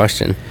think, is the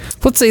question.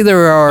 Let's say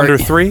there are Under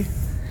 3?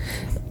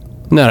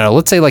 No.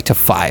 Let's say like to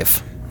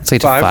 5. Let's say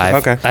to 5.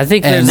 Okay. I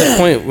think And- there's a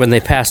point when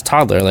they pass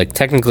toddler. Like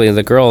technically,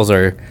 the girls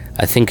are,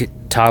 I think,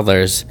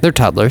 toddlers. They're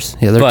toddlers.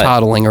 Yeah, they're But-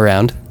 toddling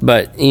around.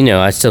 But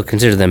I still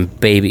consider them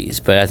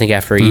babies. But I think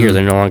after a year,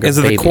 they're no longer. Is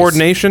it babies. the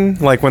coordination?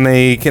 Like when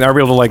they are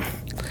able to like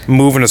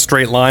move in a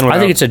straight line? I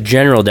think it's a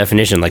general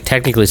definition. Like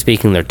technically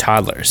speaking, they're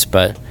toddlers,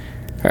 but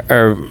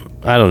or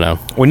I don't know.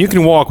 when you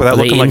can walk without Are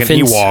they looking like an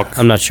infants? Ewok.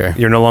 I'm not sure.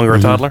 You're no longer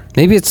a toddler.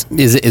 Maybe is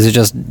it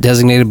just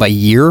designated by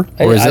year,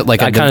 or is I- it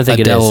like I a kinda think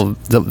it is.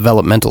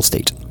 developmental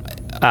state?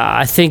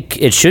 I think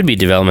it should be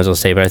developmental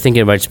state, but I think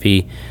it might just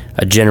be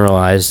a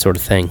generalized sort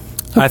of thing.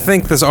 I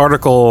think this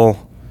article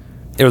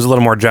it was a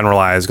little more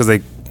generalized because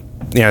they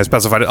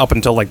specified it up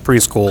until like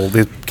preschool.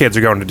 The kids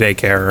are going to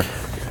daycare.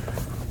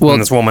 Well,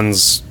 And this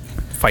woman's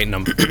fighting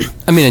them.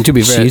 I mean, and to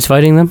be fair, She's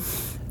fighting them.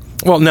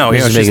 Well, no,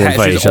 She's making them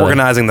fight she's each other.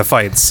 organizing the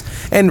fights.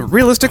 And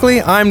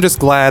realistically, I'm just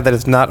glad that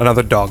it's not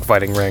another dog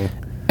fighting ring.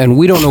 and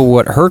we don't know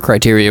what her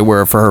criteria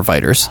were for her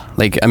fighters.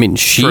 Like, I mean,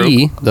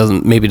 she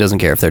doesn't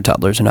care if they're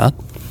toddlers or not.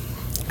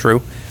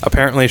 True.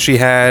 Apparently, she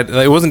had.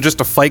 It wasn't just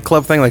a fight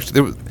club thing. Like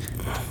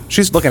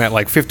she's looking at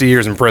like 50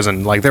 years in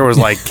prison. Like there was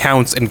like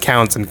counts and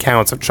counts and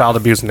counts of child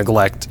abuse and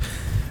neglect.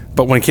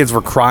 But when kids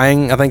were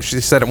crying, I think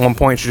she said at one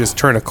point she just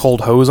turned a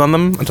cold hose on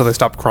them until they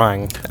stopped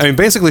crying. I mean,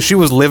 basically she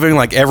was living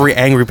like every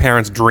angry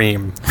parent's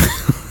dream.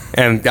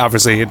 And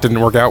obviously it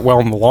didn't work out well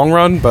in the long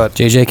run, but...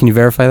 JJ, can you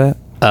verify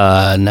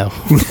that? No.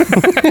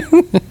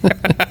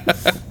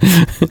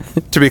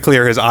 To be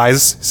clear, his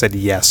eyes said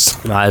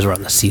yes. My eyes were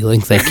on the ceiling.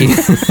 Thank you.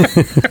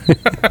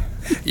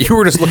 You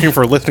were just looking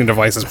for listening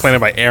devices planted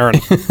by Aaron.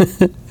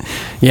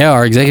 Yeah,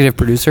 our executive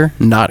producer,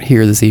 not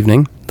here this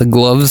evening. The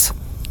gloves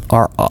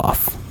are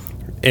off.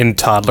 In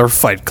toddler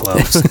fight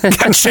clubs.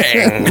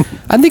 Ka-ching!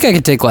 I think I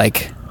could take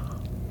like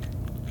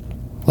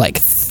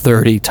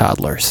 30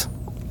 toddlers.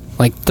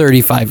 Like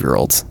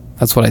 35-year-olds.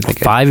 That's what I think.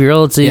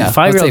 5-year-olds? Yeah,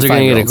 5-year-olds are going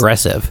to get 5-year-olds.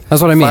 aggressive.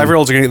 That's what I mean.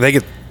 5-year-olds, they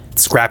get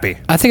scrappy.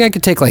 I think I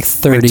could take like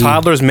 30.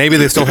 Toddlers, maybe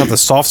they still have the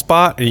soft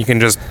spot, and you can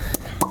just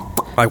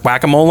like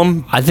whack-a-mole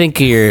them. I think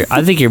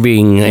you're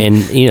being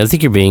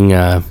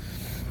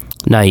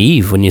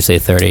naive when you say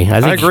 30.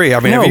 I agree. I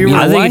mean, No, have you you know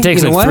I think why? it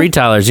takes You know like what? 3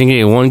 toddlers. You can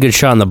get one good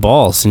shot on the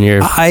balls, and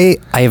you're I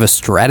have a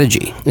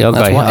strategy.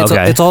 Okay,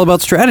 okay. It's all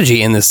about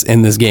strategy in this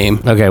game.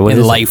 Okay, what in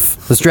is it?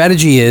 life, the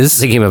strategy is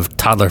the game of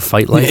toddler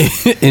fight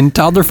life. in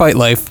toddler fight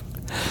life.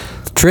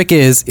 The trick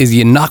is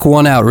you knock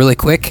one out really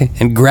quick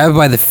and grab it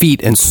by the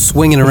feet and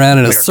swing it around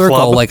in a Like a circle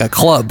club? like a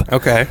club.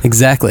 Okay.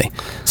 Exactly.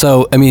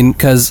 So I mean,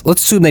 because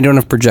let's assume they don't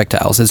have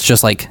projectiles. It's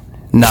just like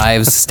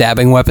knives,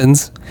 stabbing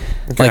weapons.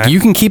 Like Okay. you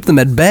can keep them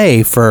at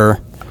bay for.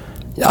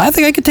 I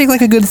think I could take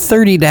like a good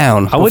 30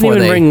 down. I wouldn't before even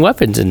they- bring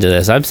weapons into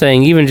this. I'm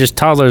saying even just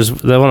toddlers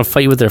that want to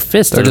fight you with their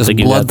fists. They're I don't just think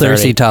you'd have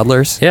bloodthirsty 30.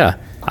 toddlers. Yeah,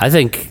 I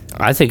think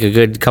a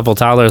good couple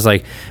toddlers,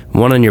 like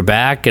one on your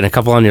back and a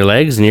couple on your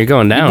legs, and you're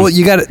going down. Well,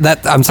 you got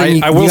that. I'm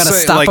saying I you will got to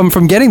say, stop like- them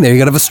from getting there. You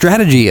got to have a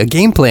strategy, a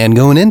game plan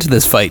going into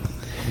this fight.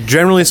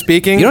 Generally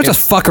speaking, You don't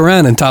just fuck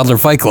around in Toddler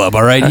Fight Club,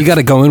 all right? You got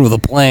to go in with a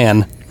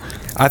plan.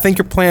 I think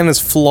your plan is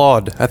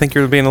flawed. I think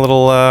you're being a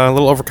little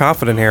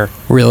overconfident here.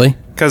 Really?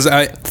 Because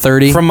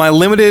 30? from my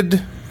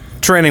limited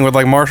training with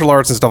like martial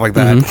arts and stuff like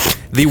that,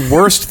 the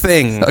worst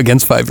thing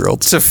Against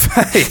 5-year-olds. to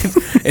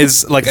fight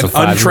is like an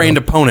 5-year-old. untrained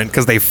opponent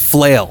because they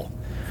flail.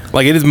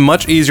 Like it is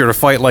much easier to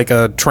fight like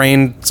a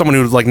trained someone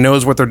who like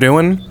knows what they're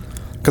doing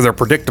because they're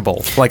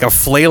predictable. Like a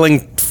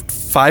flailing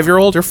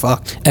 5-year-old, you're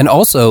fucked. And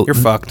also, You're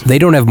fucked. They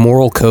don't have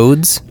moral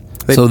codes.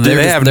 They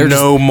have they're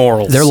no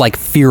morals. They're like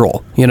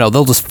feral. You know,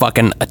 they'll just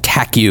fucking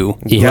attack you.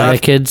 you hear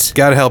that, kids?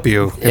 God help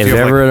you If you're you're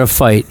ever like, in a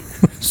fight,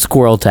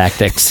 squirrel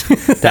tactics.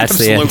 That's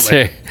the Absolutely.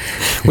 answer.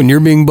 When you're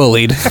being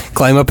bullied,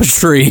 climb up a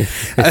tree.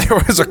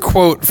 There was a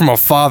quote from a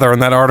father in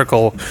that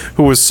article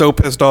who was so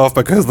pissed off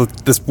because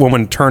this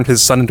woman turned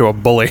his son into a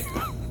bully.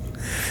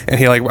 And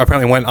he like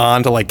apparently went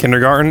on to like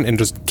kindergarten and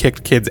just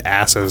kicked kids'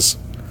 asses.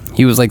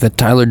 He was like the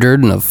Tyler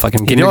Durden of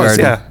fucking He knows,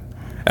 kindergarten. yeah.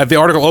 The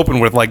article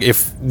opened with like,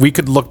 if we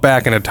could look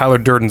back into Tyler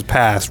Durden's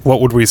past,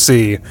 what would we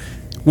see?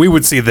 We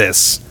would see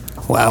this.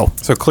 Wow.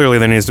 So clearly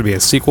there needs to be a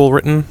sequel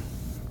written,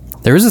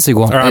 There is a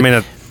sequel. or I mean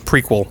a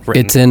prequel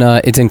written.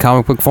 It's in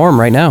comic book form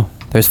right now.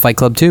 There's Fight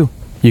Club 2.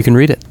 You can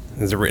read it.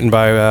 Is it written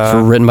by?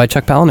 Written by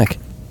Chuck Palahniuk.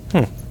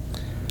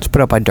 It's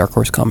put out by Dark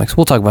Horse Comics.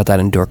 We'll talk about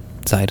that in Dork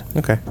Side.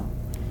 Okay.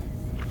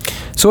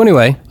 So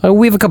anyway,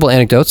 we have a couple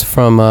anecdotes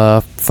from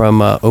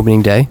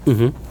opening day.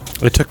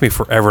 It took me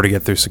forever to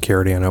get through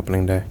security on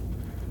opening day.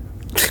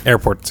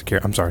 Airport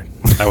security. I'm sorry,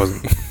 I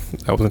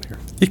wasn't here.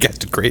 You guys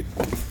did great.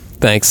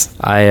 Thanks.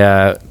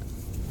 It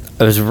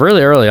was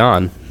really early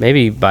on,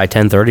 maybe by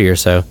 10:30 or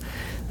so.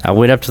 I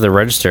went up to the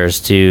registers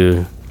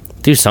to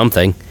do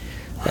something,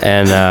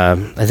 and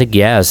I think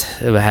Yaz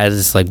had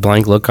this like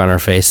blank look on her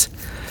face,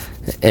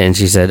 and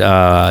she said,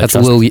 That's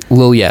Justin-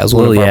 Lil Yaz,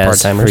 one Lil of our Yaz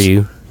part-timers. for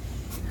you.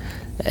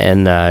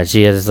 And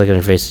she had this look on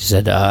her face. She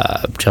said,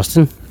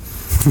 Justin,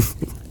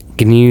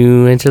 can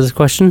you answer this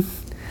question?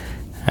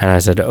 And I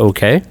said,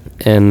 okay.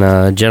 And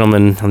the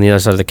gentleman on the other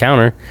side of the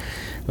counter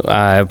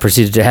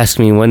proceeded to ask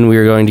me when we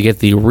were going to get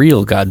the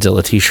real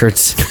Godzilla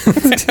t-shirts.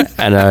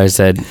 And I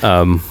said,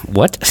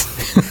 what?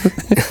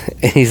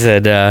 And he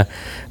said,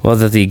 well,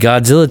 that the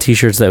Godzilla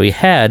t-shirts that we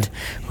had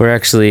were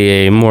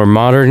actually a more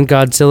modern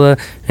Godzilla,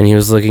 and he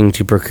was looking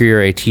to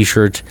procure a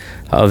t-shirt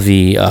of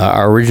the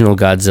original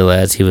Godzilla,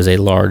 as he was a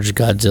large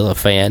Godzilla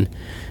fan.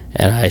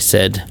 And I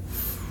said,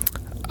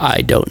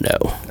 I don't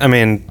know. I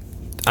mean,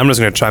 I'm just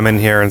going to chime in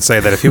here and say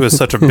that if he was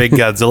such a big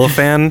Godzilla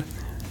fan,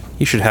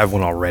 he should have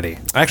one already.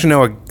 I actually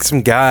know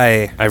some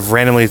guy I've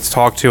randomly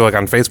talked to like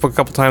on Facebook a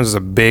couple times is a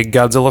big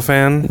Godzilla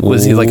fan.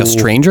 Was he like a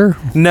stranger?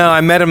 No,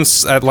 I met him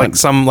at like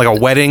a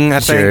wedding, I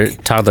It's your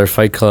think. Toddler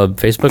Fight Club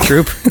Facebook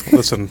group.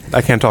 Listen,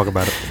 I can't talk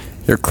about it.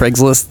 Your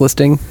Craigslist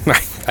listing?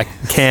 I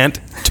can't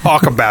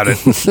talk about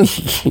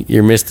it.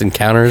 Your missed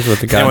encounters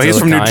with the Godzilla Anyway, he's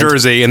from New kind.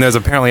 Jersey, and there's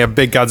apparently a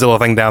big Godzilla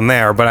thing down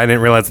there, but I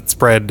didn't realize it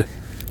spread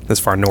this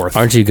far north.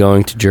 Aren't you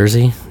going to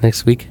Jersey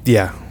next week?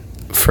 Yeah.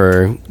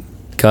 For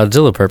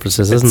Godzilla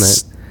purposes, isn't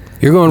It's- it?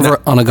 You're going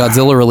on a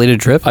Godzilla-related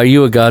trip? Are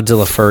you a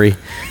Godzilla furry?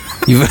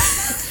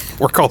 You've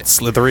We're called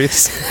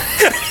Slitheries.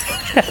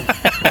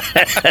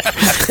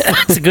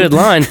 That's a good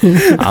line.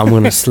 I'm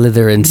going to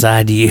slither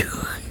inside you.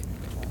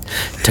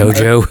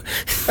 Tojo.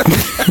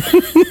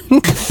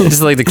 I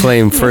just like to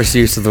claim first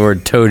use of the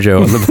word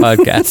Tojo on the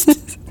podcast.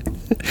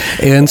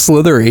 And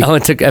Slithery. I only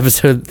took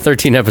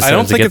 13 episodes I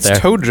don't to think get it's there.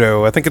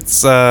 Tojo. I think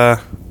it's I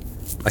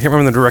can't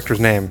remember the director's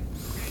name.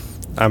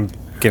 I'm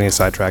getting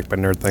sidetracked by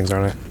nerd things,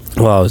 aren't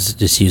I? Well, I was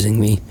just using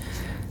the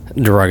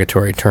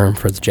derogatory term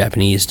for the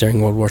Japanese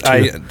during World War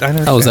II. I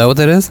know. Oh, is that what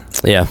that is?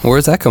 Yeah.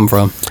 Where's that come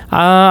from?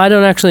 I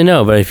don't actually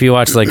know, but if you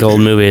watch like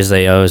old movies,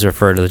 they always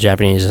refer to the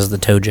Japanese as the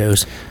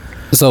Tojos.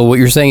 So what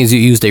you're saying is you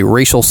used a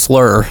racial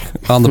slur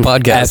on the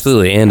podcast.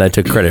 Absolutely, and I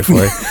took credit for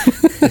it.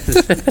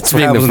 That's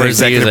what happens when the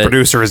executive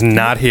producer is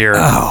not here.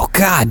 Oh,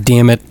 God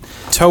damn it.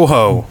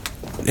 Toho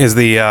is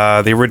the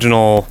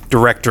original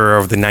director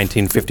of the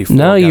 1954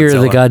 Now Godzilla.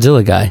 you're the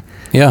Godzilla guy.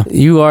 Yeah.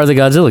 You are the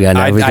Godzilla guy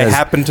now. I because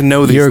happen to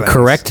know these You're things.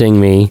 correcting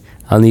me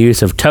on the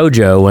use of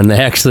Tojo when they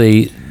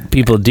actually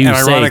people do And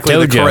say ironically,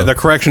 Tojo. the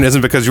correction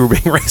isn't because you were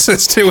being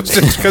racist. It was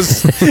just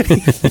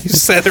because you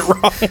said it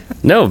wrong.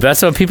 No,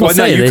 that's what people Well,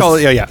 no, say. you They- call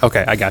it. Yeah.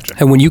 Okay, I got you.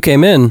 And when you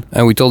came in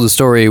and we told the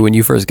story when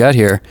you first got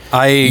here,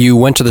 you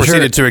went to the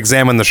proceeded shirt, to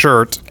examine the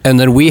shirt. and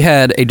then we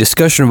had a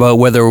discussion about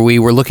whether we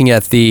were looking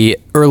at the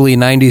early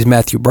 90s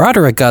Matthew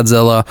Broderick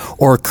Godzilla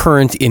or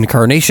current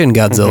incarnation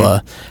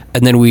Godzilla.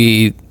 And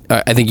then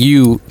I think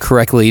you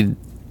correctly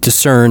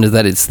discerned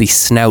that it's the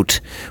snout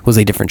was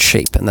a different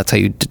shape, and that's how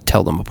you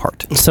tell them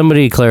apart.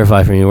 Somebody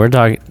clarify for me. We're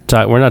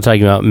we're not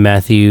talking about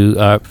Matthew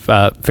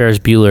Ferris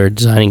Bueller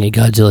designing a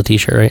Godzilla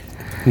T-shirt, right?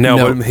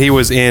 No, but he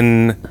was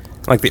in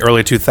like the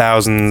early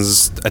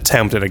 2000s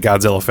attempt at a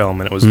Godzilla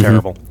film, and it was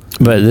terrible.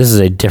 But this is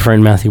a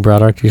different Matthew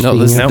Broderick. You're No,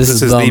 speaking No, of? this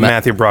is the Ma-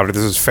 Matthew Broderick.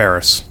 This is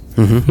Ferris.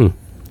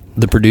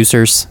 The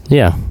producers.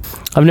 Yeah,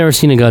 I've never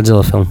seen a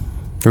Godzilla film.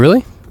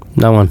 Really?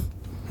 Not one.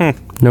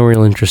 No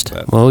real interest.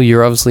 Well,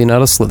 you're obviously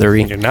not a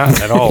Slithery. You're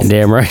not at all.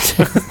 Damn right.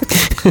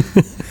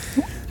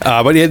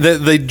 But yeah,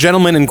 the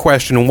gentleman in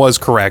question was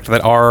correct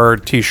that our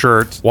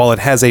T-shirt, while it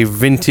has a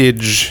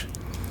vintage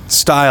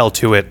style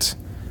to it,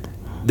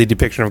 the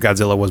depiction of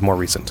Godzilla was more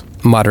recent.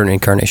 Modern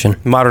incarnation.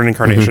 Modern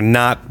incarnation,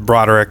 not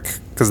Broderick,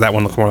 because that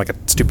one looked more like a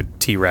stupid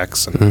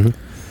T-Rex. And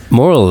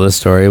Moral of the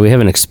story: we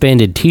have an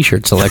expanded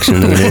T-shirt selection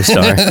in the new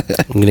store.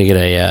 I'm gonna get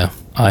a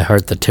 "I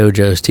Heart the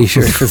Tojos"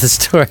 T-shirt for the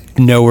store.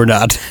 No, we're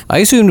not. I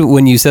assumed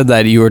when you said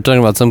that you were talking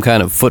about some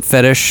kind of foot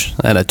fetish,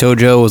 and a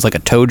tojo was like a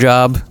toe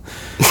job,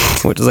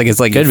 which is like it's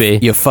like Could be.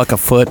 you fuck a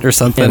foot or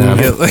something.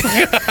 You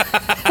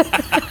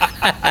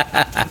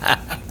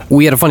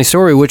We had a funny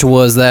story, which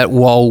was that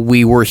while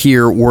we were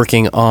here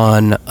working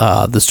on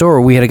the store,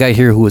 we had a guy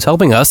here who was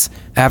helping us.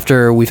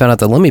 After we found out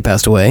that Lemmy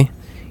passed away,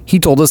 he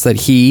told us that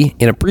he,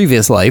 in a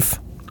previous life,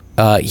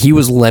 he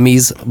was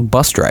Lemmy's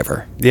bus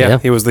driver. yeah,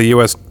 he was the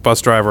U.S. bus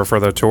driver for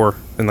the tour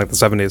in like the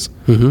 70s.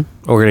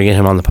 We're gonna get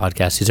him on the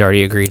podcast. He's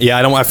already agreed. Yeah,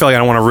 I feel like I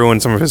don't want to ruin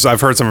some of his.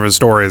 I've heard some of his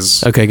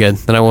stories. Okay, good.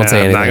 Then I won't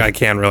say and anything. I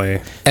can't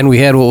really. And we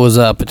had what was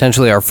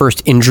potentially our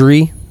first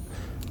injury,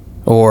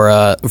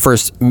 or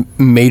first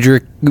major,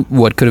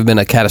 what could have been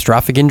a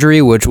catastrophic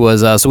injury, which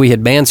was so we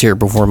had bands here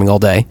performing all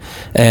day,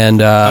 and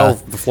the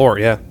floor,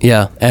 yeah.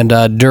 yeah, and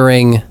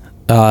during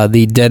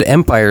the Dead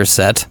Empire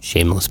set,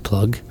 Shameless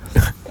plug.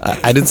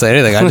 I didn't say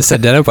anything. I just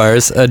said Dead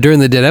Empires. During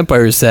the Dead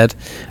Empires set,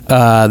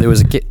 there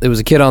was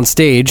a kid on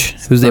stage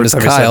whose name is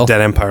First time you Kyle. said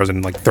Dead Empires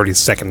in like 30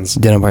 seconds.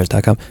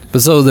 DeadEmpires.com.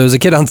 But so there was a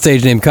kid on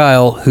stage named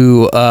Kyle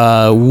who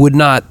would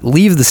not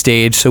leave the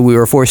stage, so we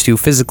were forced to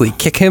physically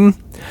kick him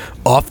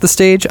off the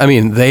stage. I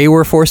mean, they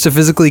were forced to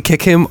physically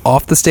kick him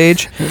off the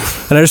stage.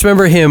 And I just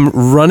remember him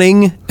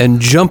running and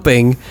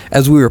jumping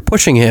as we were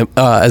pushing him,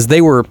 as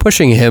they were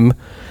pushing him,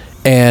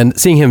 and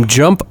seeing him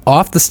jump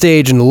off the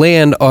stage and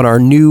land on our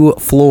new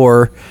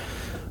floor,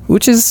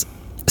 which is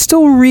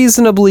still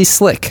reasonably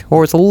slick,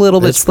 or it's a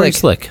little bit It's pretty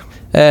slick.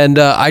 And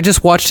I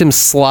just watched him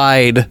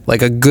slide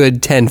like a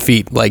good 10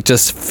 feet, like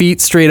just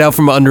feet straight out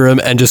from under him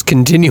and just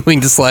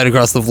continuing to slide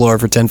across the floor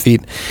for 10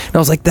 feet. And I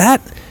was like,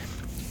 that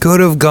could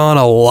have gone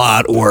a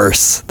lot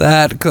worse.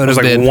 That could There's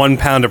have like been... 1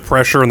 pound of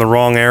pressure in the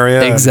wrong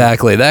area.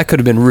 Exactly. That could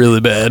have been really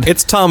bad.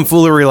 It's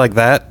tomfoolery like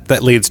that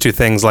that leads to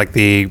things like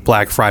the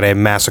Black Friday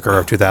massacre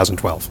of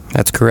 2012.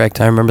 That's correct.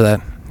 I remember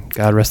that.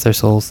 God rest their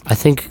souls. I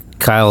think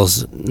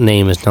Kyle's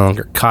name is no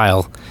longer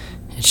Kyle.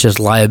 It's just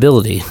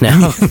liability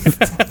now.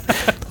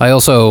 I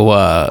also,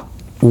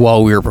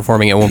 while we were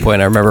performing at one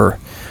point, I remember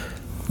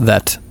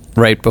that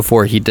right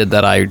before he did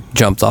that, I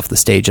jumped off the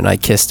stage and I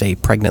kissed a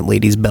pregnant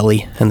lady's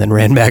belly and then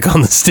ran back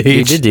on the stage.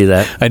 You did do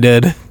that. I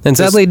did. And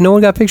sadly, no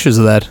one got pictures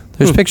of that.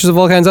 There's pictures of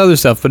all kinds of other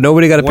stuff, but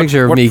nobody got a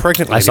picture of what me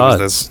pregnant I lady saw was it.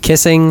 this?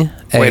 kissing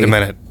Wait a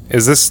minute.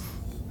 Is this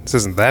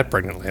isn't that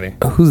pregnant lady?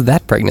 Who's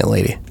that pregnant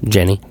lady?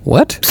 Jenny.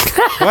 What?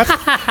 What?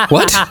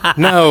 What?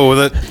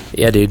 No,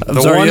 Yeah, dude. the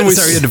one we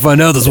you had to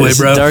find out this way, It's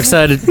bro. Dark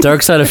Side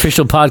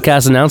official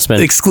podcast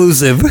announcement.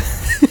 Exclusive.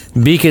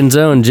 Beacon's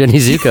own Jenny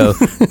Zuko,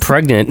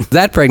 pregnant.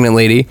 That pregnant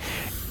lady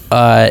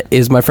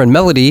is my friend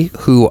Melody,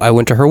 who I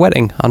went to her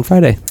wedding on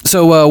Friday.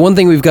 So one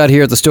thing we've got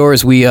here at the store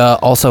is we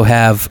also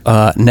have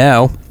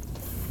now,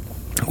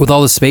 with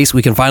all the space,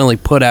 we can finally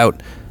put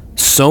out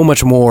so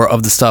much more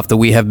of the stuff that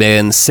we have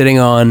been sitting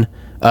on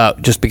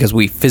just because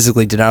we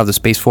physically did not have the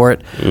space for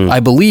it. I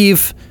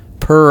believe,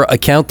 per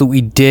account that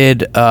we did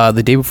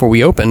the day before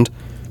we opened,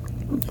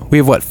 we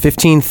have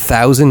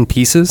 15,000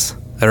 pieces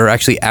that are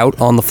actually out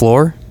on the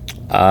floor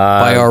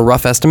by our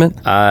rough estimate.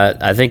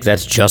 I think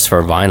that's just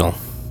for vinyl.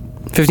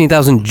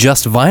 15,000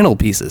 just vinyl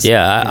pieces.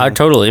 Yeah, our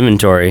total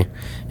inventory,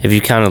 if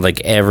you counted like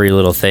every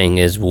little thing,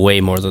 is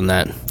way more than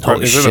that.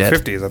 Holy It's in shit.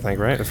 the 50s, I think,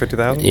 right?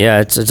 50,000? Yeah,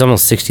 it's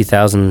almost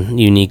 60,000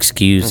 unique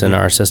SKUs in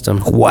our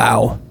system.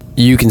 Wow.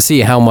 You can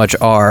see how much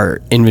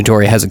our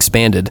inventory has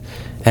expanded.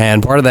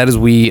 And part of that is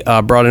we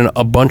brought in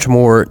a bunch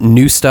more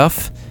new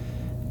stuff.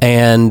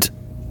 And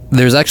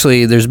there's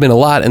been a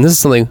lot, and this is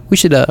something we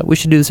should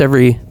do this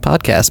every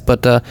podcast,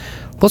 but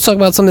let's talk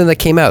about something that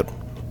came out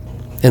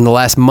in the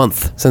last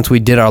month since we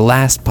did our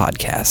last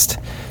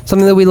podcast.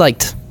 Something that we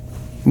liked,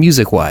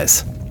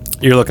 music-wise.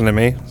 You're looking at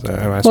me. So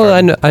am I Well,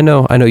 starting? I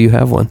know you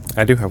have one.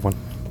 I do have one.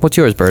 What's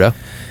yours, Berto?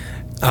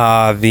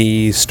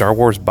 The Star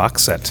Wars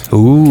box set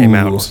Ooh. came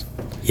out.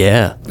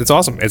 Yeah. It's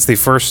awesome. It's the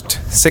first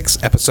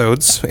 6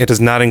 episodes. It does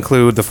not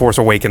include The Force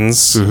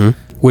Awakens.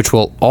 Which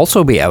will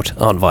also be out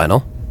on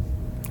vinyl,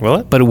 Will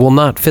it? but it will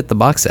not fit the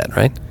box set,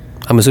 right?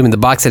 I'm assuming the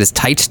box set is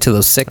tight to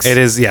those 6. It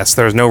is, yes.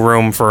 There's no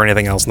room for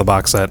anything else in the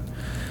box set.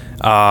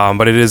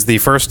 But it is the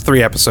first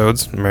 3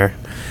 episodes. Meh.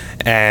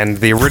 And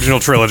the original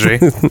trilogy.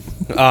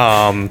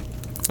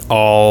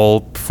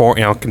 All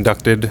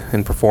conducted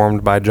and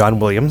performed by John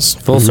Williams.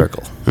 Full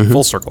circle.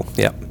 Full circle,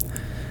 yeah.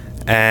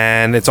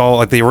 And it's all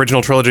like the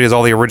original trilogy is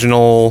all the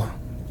original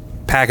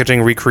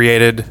packaging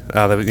recreated,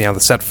 the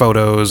set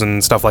photos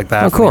and stuff like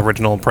that from cool. the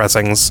original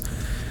pressings.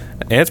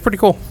 And it's pretty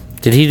cool.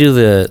 Did he do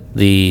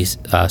the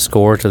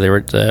score to the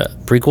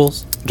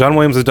prequels? John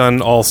Williams has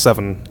done all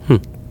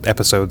 7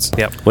 episodes.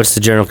 Yep. What's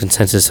the general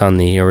consensus on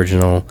the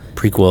original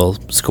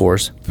prequel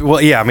scores?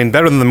 Well, yeah, I mean,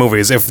 better than the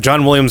movies. If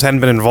John Williams hadn't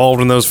been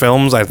involved in those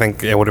films, I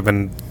think it would have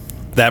been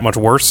that much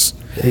worse.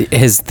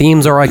 His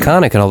themes are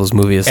iconic in all those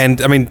movies.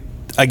 And I mean,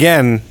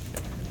 again,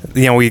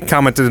 we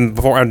commented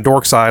before on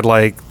Dorkside,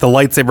 like the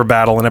lightsaber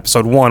battle in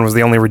Episode 1 was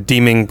the only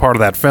redeeming part of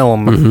that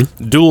film.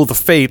 Duel of the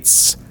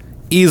Fates,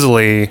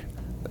 easily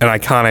an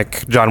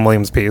iconic John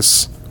Williams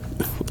piece.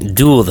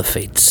 Duel the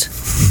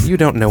Fates. You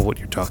don't know what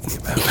you're talking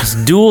about.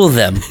 Duel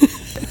them.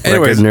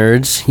 Anyways. Record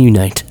nerds,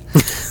 unite.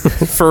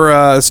 For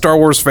a Star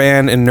Wars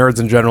fan and nerds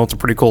in general, it's a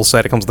pretty cool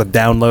set. It comes with a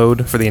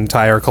download for the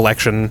entire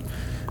collection.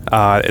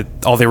 All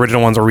the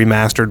original ones are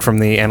remastered from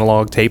the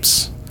analog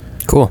tapes.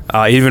 cool.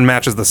 It even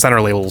matches the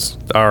center labels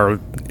are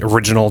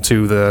original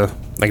to the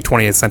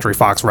 20th Century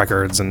Fox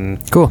records and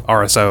Cool.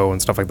 RSO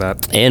and stuff like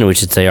that. And we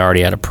should say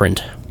already out of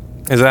print.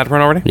 Is it out of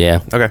print already?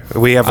 Yeah. Okay.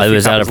 We have. It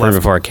was out of print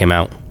before it came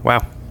out.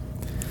 Wow.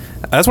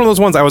 That's one of those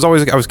ones I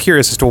was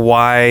curious as to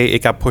why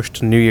it got pushed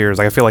to New Year's.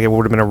 Like, I feel like it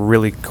would have been a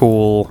really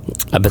cool.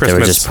 I bet there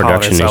were just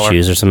production holiday seller.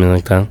 issues or something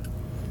like that.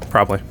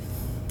 Probably.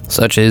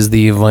 Such is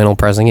the vinyl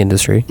pressing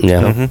industry.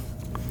 Yeah.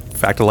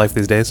 Fact of life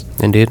these days.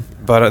 Indeed.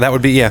 But that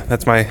would be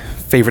that's my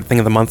favorite thing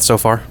of the month so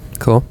far.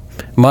 Cool.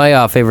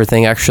 My favorite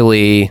thing,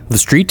 actually, the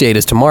street date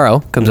is tomorrow.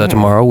 Comes out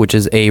tomorrow, which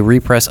is a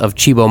repress of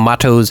Chibo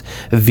Mato's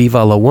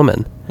 "Viva la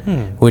Woman,"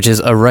 which is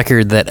a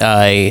record that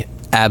I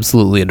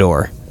absolutely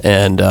adore,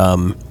 and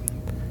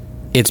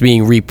it's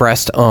being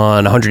repressed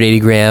on 180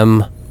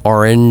 gram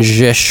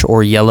orangish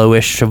or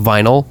yellowish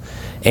vinyl.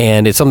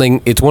 And it's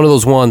one of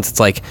those ones. It's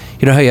like,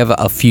 you know how you have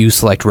a few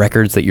select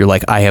records that you're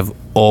like, I have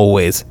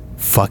always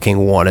fucking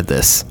wanted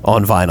this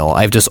on vinyl.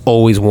 I've just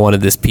always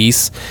wanted this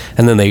piece,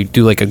 and then they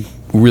do like a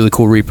really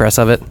cool repress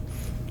of it.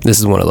 This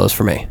is one of those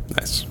for me,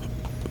 Nice.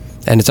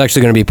 and it's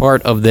actually going to be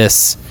part of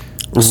this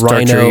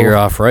Start your ear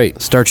off right.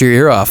 Start Your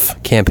Ear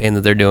Off campaign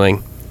that they're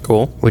doing,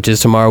 Cool. which is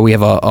tomorrow. We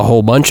have a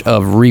whole bunch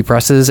of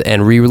represses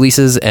and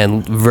re-releases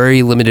and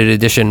very limited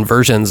edition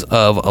versions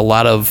of a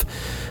lot of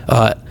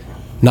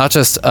not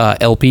just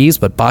LPs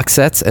but box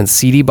sets and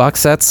CD box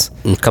sets.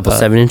 A couple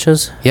 7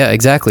 inches. Yeah,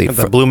 exactly.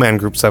 The Blue Man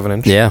Group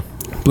 7-inch. Yeah.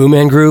 Blue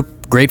Man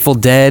Group, Grateful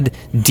Dead,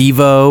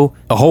 Devo,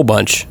 a whole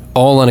bunch,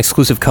 all on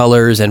exclusive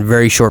colors and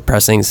very short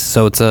pressings.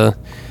 So it's a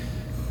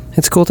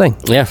cool thing.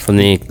 Yeah, from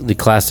the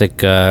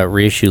classic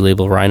reissue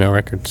label Rhino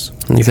Records.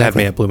 You've had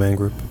me at Blue Man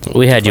Group.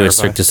 We had you at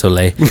Clarify. Cirque du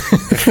Soleil.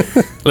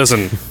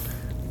 Listen,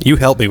 you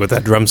helped me with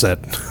that drum set.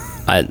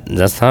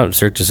 That's not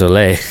Cirque du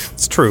Soleil.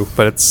 It's true,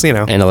 but it's,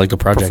 Analecta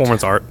Project.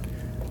 performance art.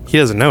 He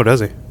doesn't know,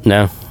 does he?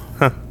 No.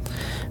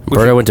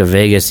 Berto went to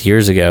Vegas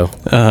years ago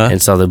and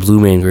saw the Blue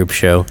Man Group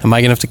show. Am I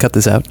going to have to cut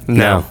this out?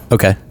 No.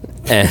 Okay.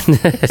 And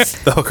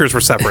The hookers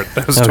were separate.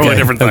 That was a totally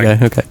different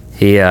thing. Okay.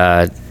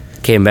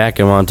 he came back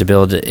and wanted to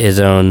build his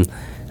own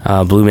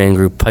Blue Man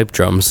Group pipe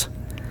drums.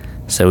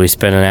 So we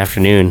spent an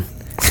afternoon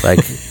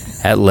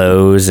at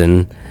Lowe's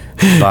and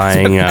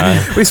buying.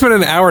 We spent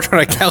an hour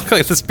trying to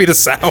calculate the speed of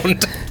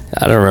sound.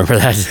 I don't remember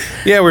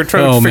that. Yeah, we were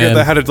trying to figure man.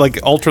 out how to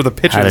alter the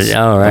pitches.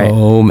 All right.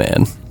 Oh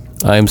man,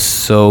 I'm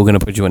so gonna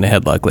put you in a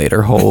headlock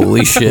later.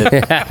 Holy shit!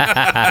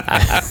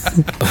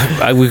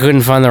 We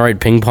couldn't find the right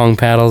ping pong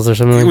paddles or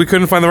something. We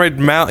couldn't find the right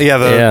mount.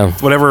 Yeah,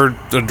 whatever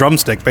the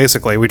drumstick.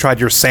 Basically, we tried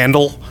your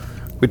sandal.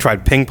 We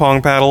tried ping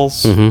pong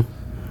paddles. There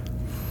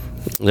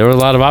were a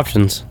lot of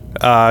options.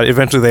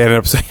 Eventually, they ended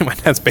up staying in my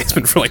dad's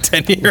basement for like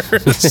 10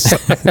 years.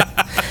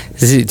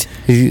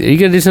 Are you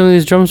gonna do some of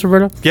these drums,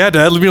 Roberto? Yeah,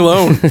 Dad, leave me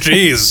alone.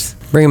 Jeez.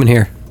 Bring him in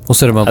here. We'll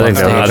set him up I on think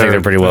stage.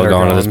 they're pretty well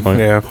gone at this point.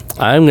 Yeah.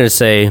 I'm gonna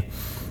say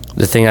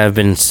the thing I've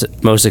been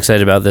most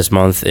excited about this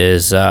month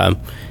is the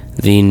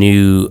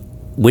new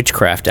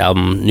Witchcraft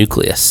album,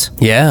 Nucleus.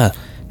 Yeah.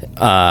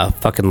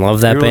 Fucking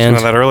love that We were listening band.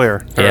 to that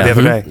earlier, or Yeah. the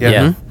other day.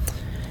 Yeah.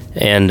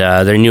 And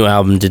their new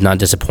album did not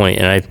disappoint.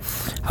 And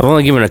I've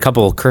only given a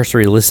couple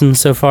cursory listens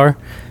so far,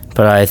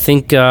 but I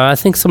think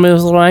somebody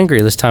was a little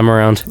angry this time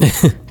around,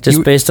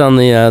 just based on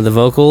the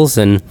vocals.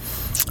 And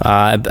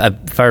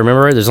if I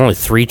remember right, there's only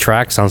 3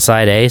 tracks on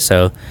side A,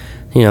 so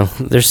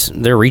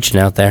they're reaching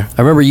out there.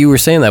 I remember you were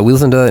saying that. We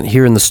listened to that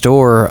here in the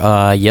store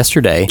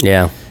yesterday.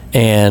 Yeah.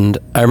 And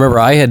I remember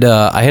I had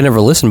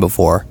never listened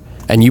before.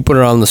 And you put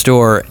it on in the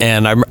store,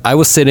 and I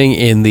was sitting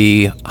in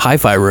the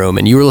hi-fi room,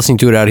 and you were listening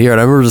to it out here, and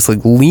I remember just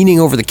like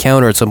leaning over the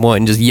counter at some point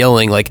and just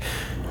yelling like,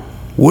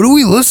 "What are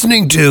we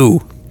listening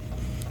to?"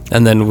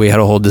 And then we had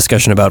a whole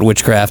discussion about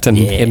Witchcraft and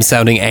him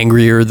sounding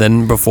angrier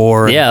than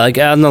before. Yeah, like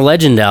on the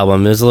Legend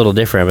album, it was a little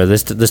different, but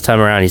this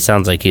time around, he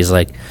sounds like he's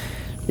like,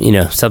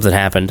 something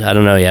happened. I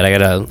don't know yet. I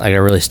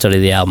gotta really study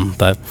the album,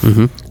 but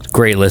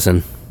great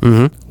listen.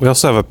 We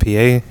also have a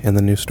PA in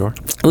the new store.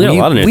 We got a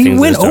lot of new things. We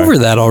went over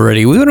that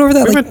already. We went over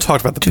that We like haven't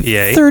talked about the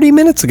PA. 30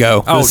 minutes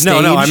ago. Oh,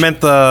 The no, I stage, meant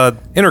the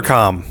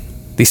intercom.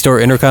 the store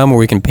intercom where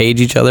we can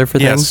page each other for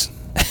things.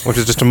 Yes. Which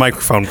is just a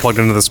microphone plugged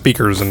into the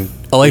speakers and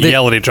I like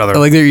yell at each other. I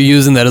like that you're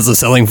using that as a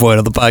selling point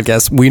of the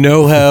podcast. We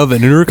now have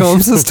an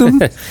intercom system.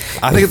 I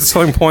think it's a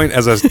selling point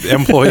as an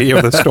employee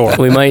of the store.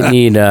 We might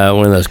need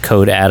one of those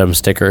Code Adam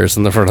stickers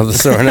in the front of the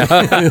store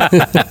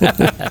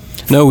now.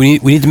 No, we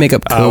need to make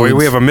up codes.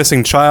 We have a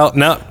missing child.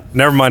 No,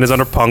 never mind. He's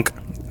under punk.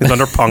 He's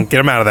under punk. Get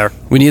him out of there.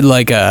 We need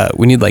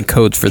like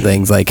codes for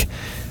things like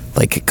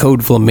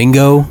code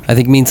flamingo. I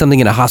think means something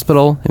in a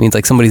hospital. It means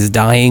like somebody's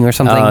dying or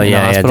something. Oh, in a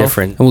yeah, hospital.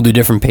 different. And we'll do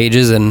different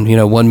pages,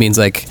 and one means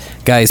like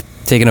guys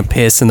taking a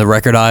piss in the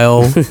record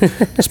aisle.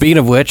 Speaking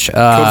of which,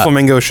 Code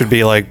Flamingo should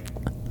be like,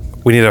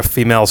 we need a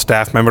female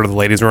staff member to the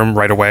ladies' room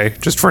right away,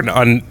 just for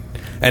an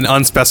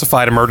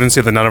unspecified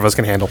emergency that none of us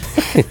can handle.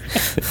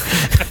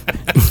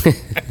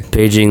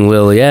 Paging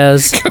Lil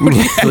Yaz.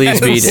 Please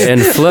beat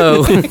and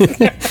flow.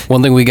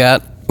 one thing we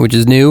got, which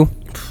is new,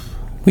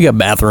 we got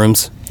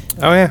bathrooms.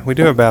 Oh yeah, we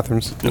do have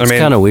bathrooms. It's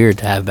kind of weird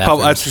to have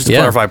bathrooms. Just to Yeah.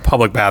 clarify,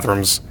 public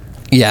bathrooms.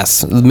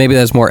 Yes, maybe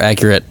that's more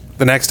accurate.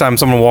 The next time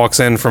someone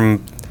walks in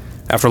from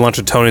after lunch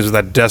at Tony's with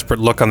that desperate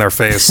look on their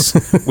face,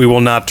 we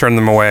will not turn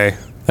them away.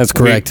 That's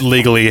correct. We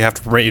legally have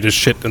to permit you to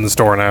shit in the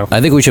store now.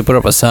 I think we should put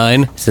up a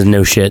sign. Says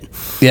no shit.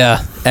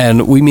 Yeah,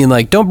 and we mean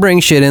like don't bring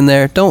shit in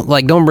there. Don't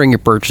bring your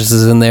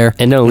purchases in there.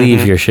 And don't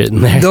leave your shit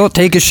in there. Don't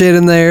take a shit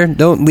in there.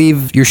 Don't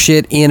leave your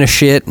shit in the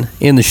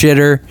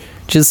shitter.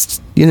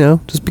 Just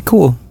just be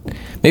cool.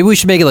 Maybe we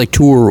should make it like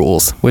tour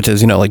rules, which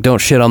is like don't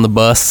shit on the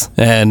bus,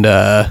 and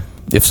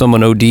if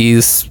someone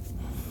ODs,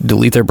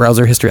 delete their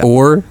browser history,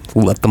 or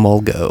let them all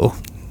go.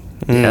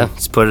 Yeah,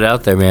 let's put it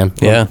out there, man.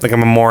 Yeah, Like a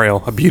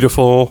memorial, a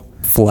beautiful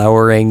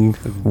flowering,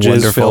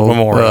 jizz-filled wonderful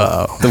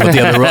memorial. With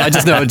the other rule, I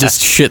just know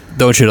just shit.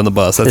 Don't shit on the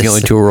bus. That's the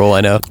only tour rule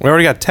I know. We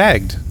already got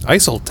tagged.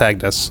 ISIL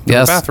tagged us in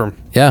Yes. the bathroom.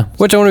 Yeah,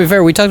 which I want to be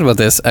fair. We talked about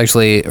this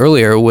actually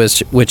earlier,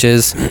 which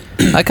is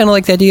I kind of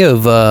like the idea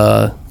of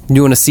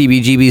doing a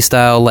CBGB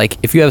style. Like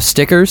if you have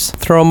stickers,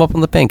 throw them up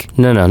on the pink.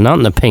 No, not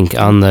in the pink,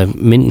 on the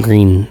mint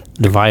green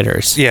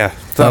dividers. Yeah,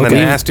 the Okay.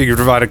 nasty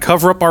divided.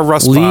 Cover up our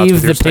rust spots. Leave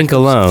with the your pink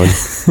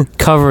stickers. alone.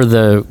 cover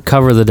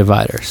the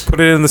dividers.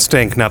 Put it in the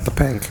stink, not the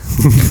pink.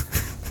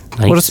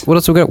 Nice. What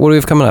else we got? What do we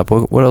have coming up?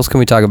 What else can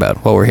we talk about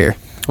while we're here?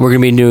 We're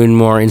gonna be doing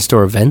more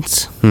in-store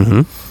events. Are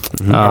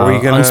we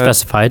gonna-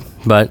 unspecified,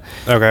 but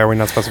Okay, are we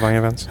not specifying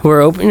events?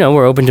 we're open.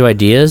 We're open to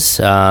ideas.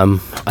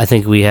 I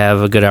think we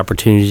have a good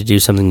opportunity to do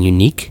something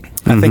unique.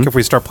 I think if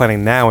we start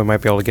planning now, we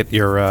might be able to get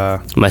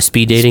your My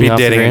speed dating speed off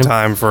dating the in gram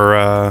time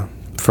for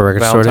for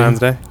record store Valentine's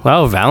Day.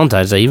 Wow,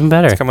 Valentine's Day, even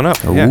better. coming up.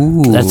 Yeah.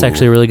 Ooh, That's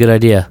actually a really good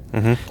idea.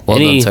 well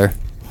any- done, sir.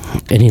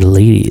 Any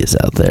ladies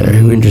out there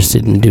who are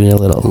interested in doing a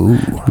little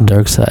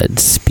dark side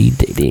speed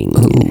dating?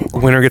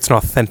 Winner gets an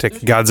authentic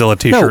Godzilla No,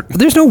 T-shirt.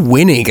 there's no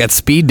winning at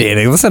speed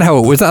dating. That's not how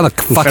it was. Not a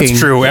fucking. That's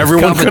true.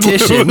 Everyone could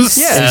competition. lose.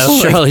 Yeah,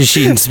 It's Charlie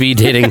Sheen speed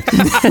dating.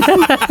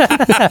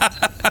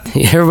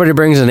 Everybody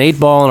brings an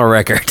 8-ball and a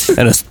record.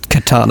 and a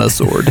katana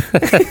sword.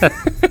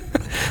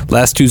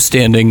 Last two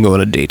standing go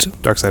on a date.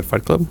 Dark Side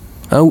Fight Club.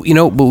 Oh,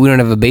 but we don't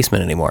have a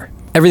basement anymore.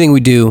 Everything we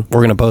do, we're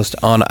going to post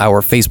on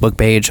our Facebook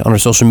page, on our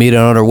social media,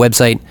 and on our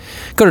website.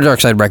 Go to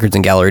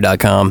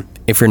darksiderecordsandgallery.com.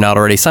 If you're not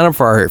already, sign up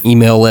for our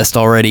email list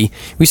already.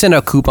 We send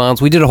out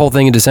coupons. We did a whole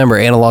thing in December,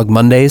 Analog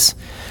Mondays,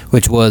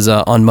 which was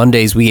on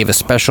Mondays we gave a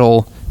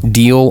special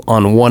deal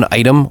on one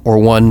item or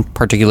one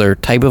particular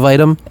type of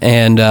item.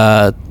 And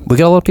we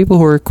got a lot of people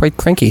who were quite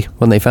cranky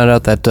when they found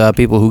out that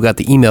people who got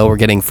the email were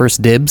getting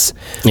first dibs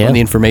on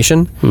the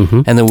information.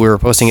 And then we were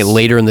posting it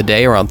later in the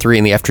day, around 3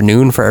 in the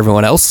afternoon for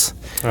everyone else.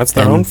 That's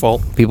their And own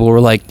fault. People were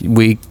like,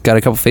 we got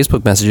a couple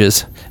Facebook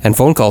messages and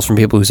phone calls from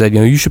people who said,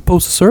 you should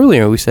post this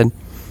earlier. We said,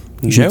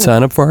 You should No.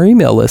 sign up for our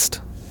email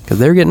list because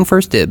they're getting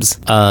first dibs.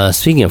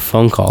 Speaking of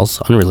phone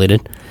calls,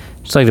 unrelated,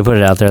 just like to put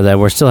it out there that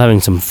we're still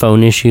having some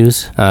phone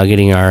issues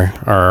getting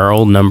our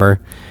old number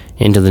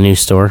into the new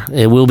store.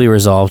 It will be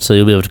resolved, so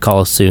you'll be able to call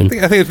us soon.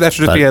 I think that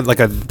should just be like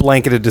a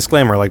blanketed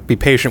disclaimer, like be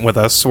patient with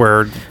us.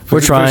 We're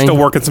trying. still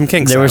working some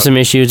kinks There were out. some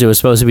issues. It was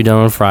supposed to be done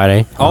on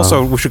Friday.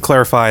 Also, we should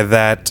clarify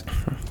that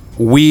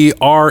we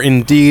are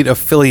indeed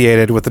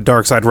affiliated with the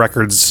Dark Side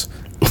Records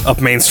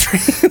up Main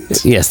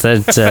Street. Yes,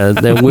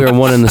 that we're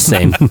one and the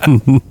same.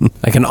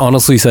 I can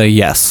honestly say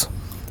yes,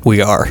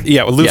 we are.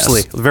 Yeah,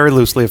 loosely, Yes. very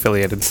loosely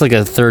affiliated. It's like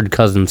a third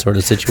cousin sort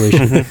of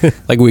situation.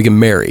 Like we can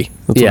marry.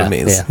 That's Yeah, what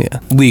it means. yeah.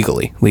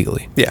 Legally.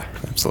 Yeah,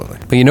 absolutely.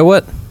 But you know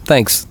what?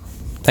 Thanks.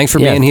 Thanks for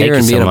Yeah, being thank here you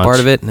and so being a part much.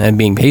 of it and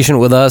being patient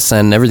with us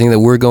and everything that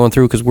we're going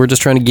through because we're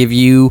just trying to give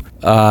you,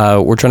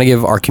 we're trying to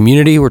give our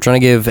community, we're trying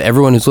to give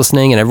everyone who's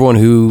listening and everyone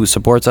who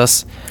supports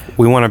us.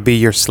 We want to be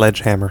your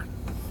sledgehammer.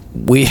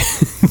 We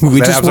Was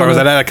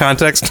that out of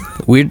context?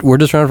 we're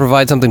just trying to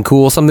provide something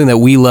cool, something that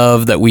we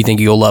love that we think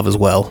you'll love as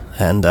well.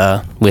 And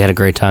We had a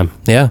great time.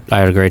 yeah, I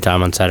had a great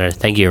time on Saturday.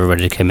 Thank you,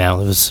 everybody that came out.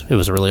 It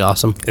was really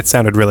awesome. It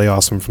sounded really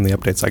awesome from the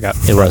updates I got. It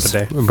throughout was. the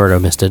day. Roberto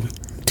missed it.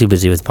 Too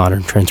busy with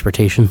modern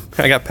transportation.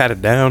 I got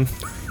patted down.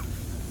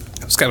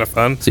 It was kind of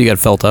fun. so you got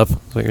felt up, is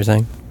what you're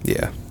saying?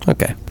 Yeah.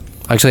 Okay.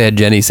 I actually had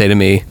Jenny say to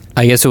me,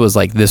 I guess it was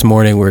like this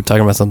morning, we were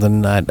talking about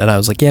something, and I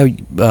was like, yeah,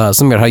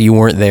 something about how you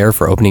weren't there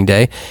for opening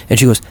day. And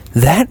she goes,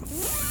 that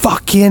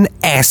fucking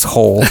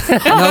asshole.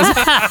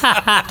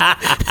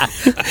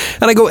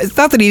 And I go, it's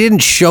not that he didn't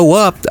show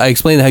up. I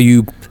explained how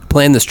you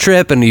planned this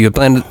trip and you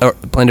planned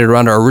it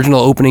around our original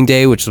opening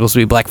day, which is supposed to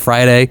be Black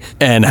Friday,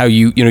 and how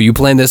you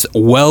planned this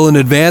well in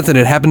advance, and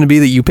it happened to be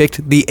that you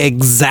picked the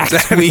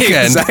exact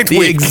weekend,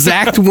 the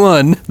exact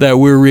one that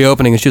we're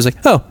reopening. And she was like,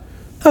 oh,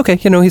 okay,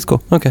 he's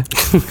cool. Okay.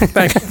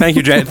 Thank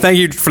you, Jenny. Thank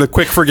you for the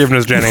quick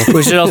forgiveness, Jenny.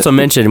 We should also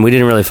mention, we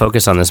didn't really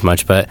focus on this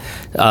much, but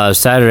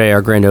Saturday,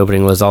 our grand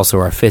opening was also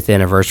our 5th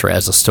anniversary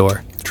as a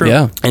store. True.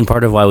 Yeah. And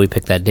part of why we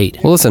picked that date.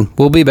 Well, listen,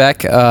 we'll be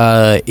back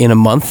in a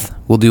month.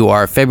 We'll do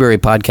our February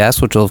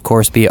podcast, which will, of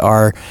course, be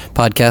our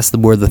podcast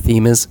where the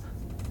theme is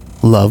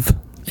love.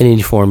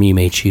 Any form you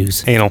may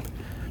choose. Anal.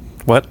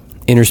 What?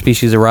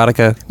 Interspecies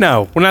erotica.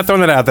 No, we're not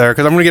throwing that out there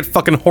because I'm going to get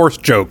fucking horse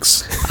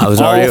jokes. I was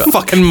all already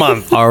fucking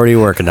month. already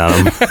working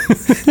on them.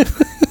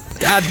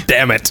 God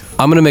damn it.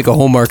 I'm going to make a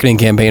whole marketing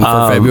campaign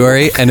for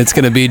February, and it's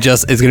going to be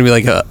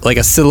like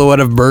a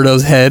silhouette of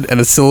Birdo's head and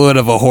a silhouette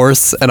of a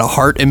horse and a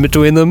heart in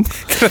between them.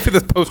 Gonna be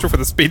the poster for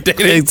the speed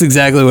dating. It's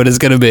exactly what it's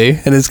going to be.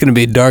 And it's going to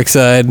be Dark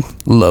Side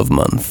Love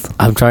Month.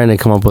 I'm trying to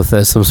come up with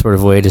some sort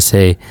of way to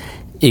say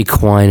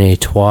equine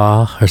et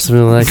toi or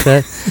something like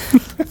that.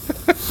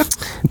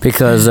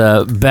 Because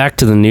back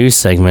to the news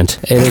segment,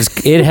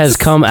 it has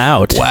come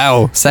out.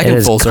 Wow. It Second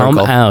has full come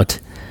circle. out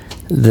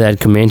that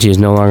Comanche is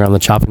no longer on the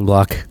chopping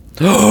block.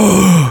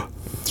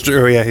 It's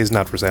true. Yeah, he's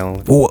not for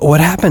sale. What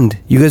happened?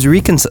 You guys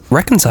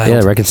reconciled?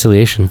 Yeah,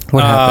 reconciliation.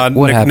 What happened?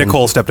 What happened?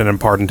 Nicole stepped in and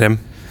pardoned him.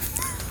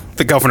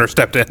 The governor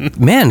stepped in.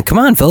 Man, come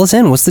on, fill us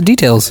in. What's the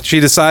details? She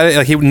decided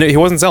like he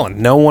wasn't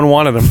selling. No one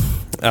wanted him,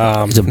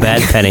 He's a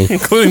bad penny.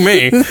 including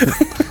me.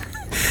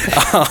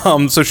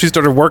 So she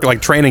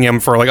started training him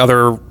for like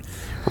other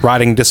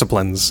riding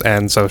disciplines,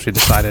 and so she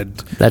decided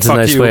That's a "Fuck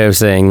nice you." way of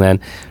saying that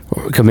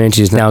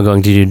Comanche is now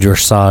going to do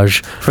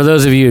dressage. For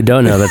those of you who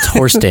don't know, that's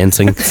horse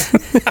dancing.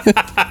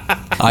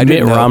 I Mitt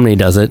didn't know. Romney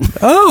does it.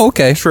 Oh,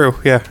 okay. True,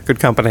 yeah, good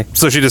company.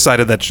 So she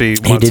decided that she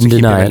wants to didn't keep him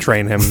deny and it.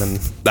 train him, and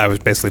I was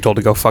basically told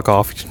to go fuck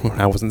off.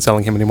 I wasn't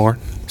selling him anymore.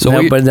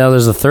 So But now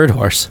there's a third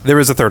horse. There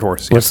is a third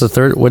horse. What's the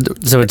third?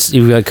 So it's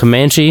you've got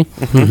Comanche,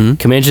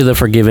 Comanche the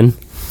Forgiven,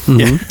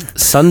 Yeah.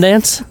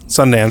 Sundance.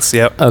 Sundance?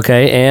 Yep.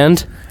 Okay,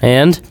 and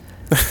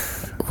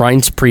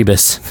Reince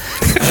Priebus.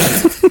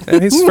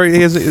 And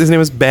his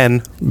name is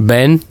Ben.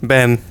 Ben,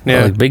 Ben.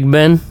 Yeah. like Big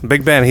Ben.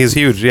 Big Ben. He's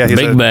huge. Yeah. He's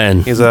Big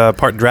Ben. He's a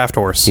part draft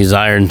horse. He's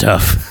iron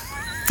tough.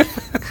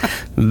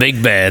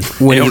 Big Bad.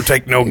 He don't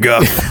take no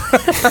guff.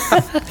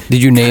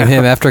 did you name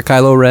him after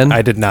Kylo Ren?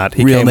 I did not.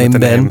 He Real came name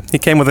with the Ben? name. He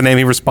came with a name.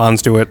 He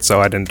responds to it,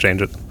 so I didn't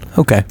change it.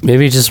 Okay.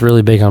 Maybe he's just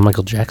really big on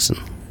Michael Jackson.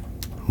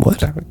 What?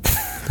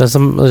 That's it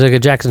was like a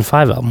Jackson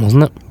 5 album,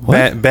 wasn't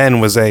it? Ben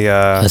was a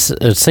A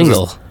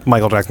single.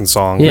 Michael Jackson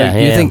song. Yeah.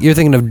 You're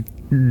thinking of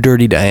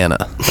Dirty Diana.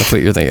 That's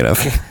what you're thinking of.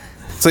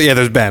 So yeah,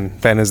 there's Ben.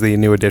 Ben is the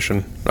new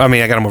addition. I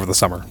mean, I got him over the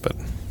summer, but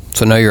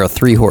So now you're a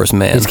 3-horse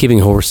man. He's keeping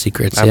horse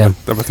secrets. I'm yeah. a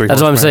three-horse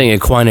That's what I'm man. saying.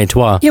 Equine et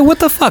toi. Yeah, what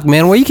the fuck,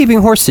 man? Why are you keeping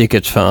horse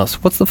secrets from us?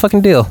 What's the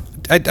fucking deal?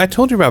 I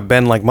told you about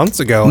Ben like months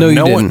ago. No, and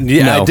you one, didn't.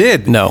 Yeah, No. I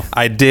did. No.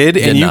 I did,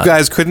 Did and you not.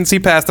 guys couldn't see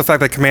past the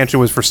fact that Comanche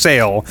was for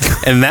sale,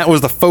 and that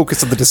was the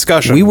focus of the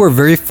discussion. We were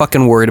very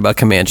fucking worried about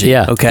Comanche.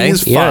 Yeah. Okay?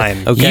 He's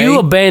fine. Okay. You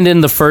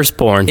abandoned the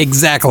firstborn.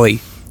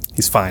 Exactly.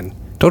 He's fine.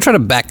 Don't try to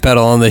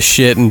backpedal on this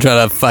shit and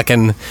try to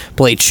fucking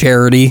play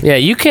charity. Yeah,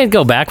 you can't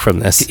go back from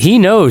this. He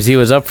knows he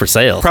was up for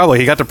sale. Probably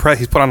he got depressed.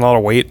 He's put on a lot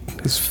of weight.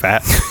 He's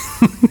fat.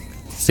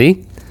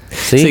 See?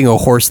 Seeing a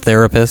horse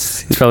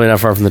therapist. It's probably not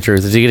far from the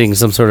truth. Is he getting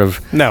some sort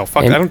of No,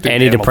 fuck. I don't do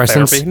animal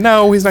antidepressants? therapy.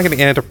 No, he's not getting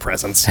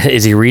antidepressants.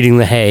 Is he reading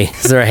the hay?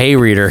 Is there a hay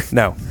reader?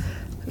 No.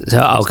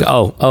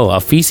 A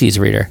feces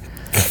reader.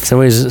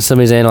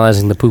 Somebody's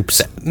analyzing the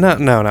poops, No,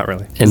 not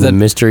really. and the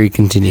mystery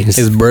continues.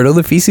 Is Berto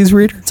the feces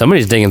reader?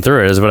 Somebody's digging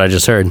through it, is what I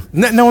just heard.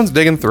 No one's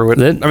digging through it.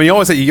 That- I mean, you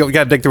always say you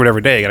got to dig through it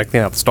every day. You got to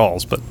clean out the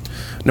stalls, but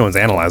no one's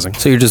analyzing.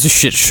 So you're just a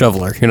shit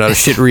shoveler. You're not a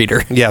shit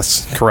reader.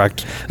 Yes,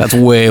 correct. That's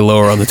way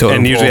lower on the totem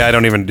And usually pole. I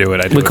don't even do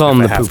it. I do We it call if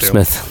him I the have Poop to.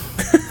 Smith.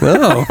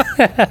 Oh,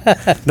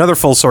 Another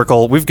full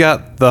circle. We've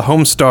got the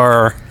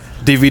Homestar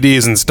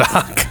DVDs in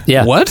stock.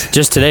 Yeah. What?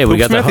 Just today we Poop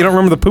got Smith? You don't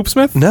remember the Poop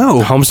Smith?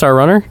 no. Homestar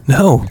Runner.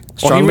 No.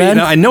 Strong Well, Bad?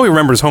 I know he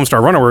remembers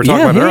Homestar Runner. We were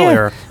talking about it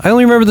earlier. I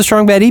only remember the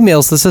Strong Bad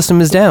emails. The system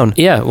is down.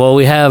 Yeah, well,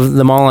 we have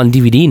them all on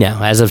DVD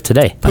now, as of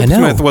today. I Poop know.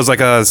 Smith was like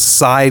a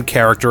side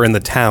character in the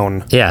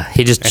town. Yeah,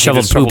 he just he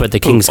shoveled just poop shoveled at the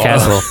poop. King's Oh.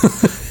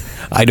 Castle.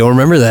 I don't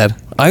remember that.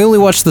 I only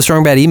watched the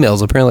Strong Bad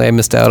emails. Apparently, I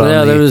missed out on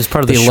Yeah, that was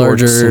part of the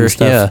shorts larger, and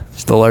stuff. yeah,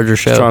 just the larger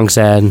show. Strong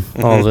Sad,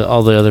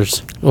 all the others.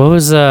 What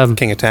was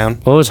King of Town.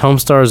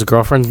 Homestar's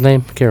girlfriend's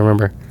name? I can't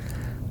remember.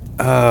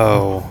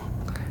 Oh.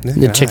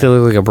 The chick that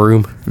looked like a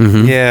broom.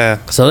 Yeah.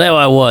 So there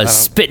I was,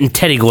 spitting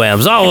teddy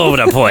gwams all over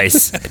the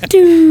place.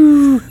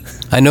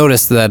 I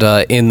noticed that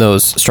in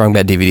those Strong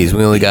Bad DVDs,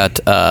 we only got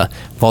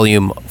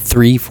volume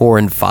 3, 4,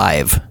 and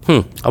 5.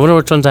 I wonder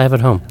which ones I have at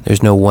home.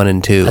 There's no 1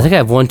 and 2. I think I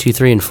have 1, 2,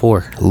 3, and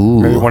 4.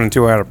 Maybe 1 and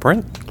 2 are out of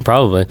print.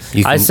 Probably.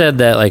 You I can- said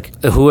that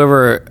like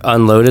whoever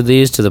unloaded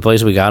these to the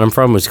place we got them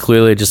from was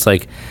clearly just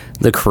like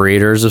the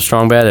creators of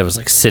Strong Bad. It was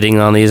like sitting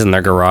on these in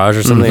their garage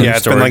or something. Yeah,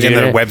 it's been like in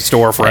their web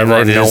store forever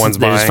and no one's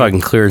they just buying.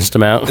 fucking clearanced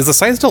them out. Is the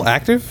site still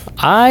active?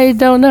 I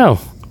don't know.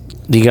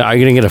 Are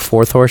you gonna get a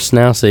fourth horse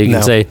now so you can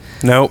No. say,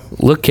 Nope.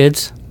 "Look,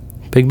 kids,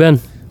 Big Ben,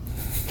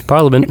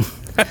 Parliament."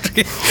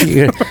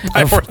 You know,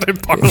 I worked in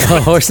Parliament.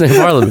 a horse named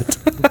Parliament.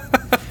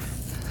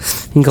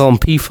 You can call him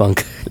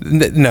P-Funk.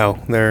 No,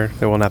 there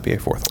will not be a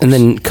fourth horse. And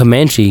then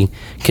Comanche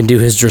can do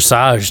his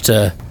dressage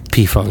to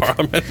P-Funk.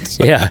 Parliament.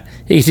 Yeah,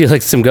 he can do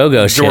like some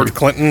go-go George shit.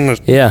 Clinton.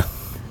 Yeah,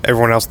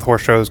 Everyone else at the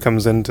horse shows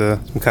comes into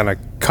some kind of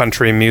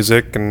country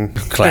music and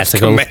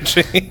Classical.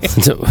 Comanche.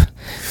 so,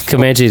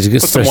 Comanche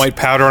Put some white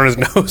powder on his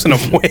nose and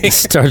a wig.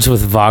 starts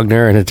with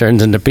Wagner and it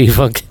turns into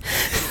P-Funk.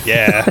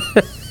 Yeah.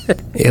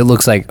 It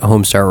looks like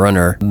Homestar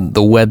Runner.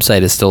 The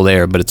website is still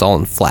there, but it's all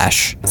in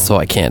Flash, so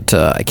I can't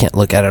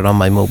look at it on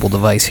my mobile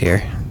device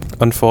here.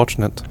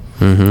 Unfortunate.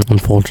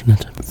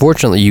 Unfortunate.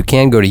 Fortunately, you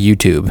can go to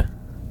YouTube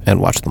and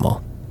watch them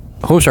all.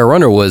 Homestar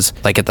Runner was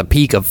like at the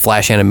peak of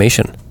Flash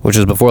animation, which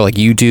was before like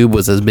YouTube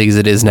was as big as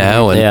it is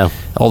now, and Yeah.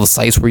 all the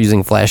sites were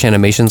using Flash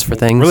animations for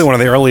things. Really one of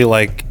the early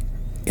like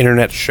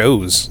internet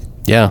shows.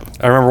 Yeah,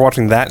 I remember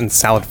watching that and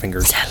Salad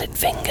Fingers. Salad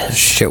fingers.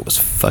 shit was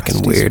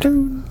fucking weird.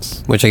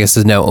 Which I guess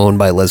is now owned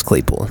by Les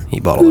Claypool. He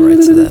bought all the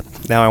rights to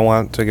that. Now I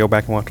want to go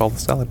back and watch all the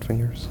Salad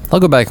Fingers. I'll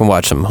go back and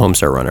watch some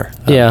Homestar Runner.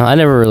 Yeah, I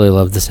never really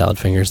loved the salad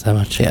fingers that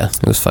much. Yeah,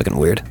 it was fucking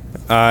weird.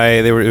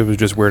 It was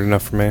just weird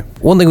enough for me.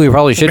 One thing we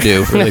probably should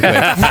do really quick.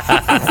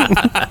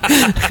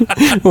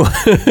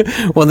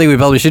 One thing we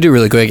probably should do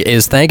really quick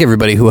is thank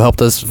everybody who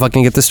helped us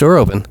fucking get the store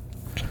open.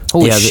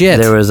 Holy Yeah, shit.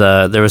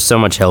 there was so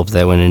much help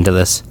that went into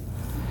this.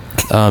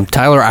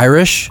 Tyler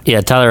Irish.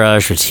 Yeah, Tyler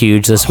Irish was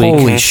huge this week.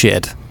 Holy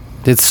shit.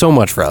 Did so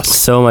much for us.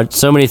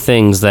 So many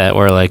things that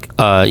were like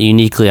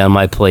uniquely on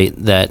my plate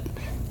that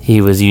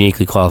he was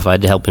uniquely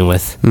qualified to help me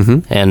with.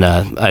 Mm-hmm.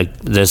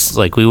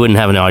 And we wouldn't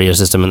have an audio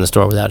system in the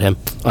store without him.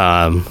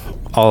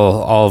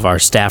 All of our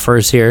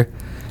staffers here,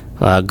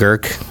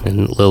 Girk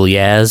and Lil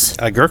Yaz.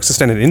 Girk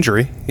sustained an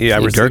injury. Yeah,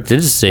 Girk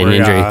did sustain an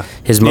injury.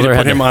 His Need to mother put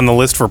had him on the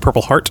list for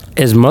Purple Heart.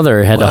 his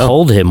mother had to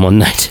hold him one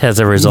night as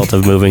a result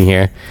of moving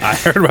here. I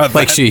heard about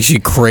Like that. she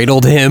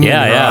cradled him.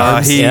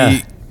 Yeah, yeah.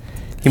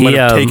 He might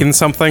have um, taken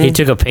something. He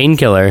took a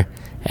painkiller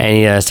and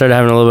he started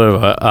having a little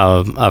bit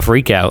of a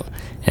freak out.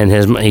 And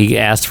he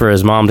asked for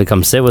his mom to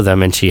come sit with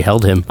him, and she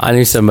held him. I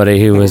knew somebody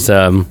who was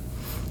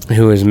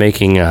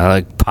making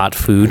like pot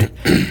food,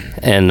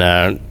 and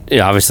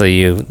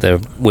obviously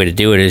the way to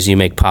do it is you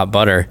make pot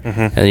butter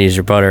and use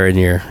your butter in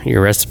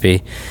your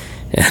recipe.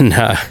 And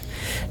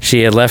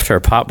she had left her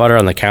pot butter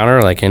on the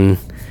counter, like in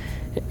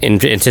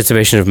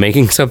anticipation of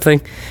making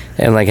something,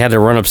 and like had to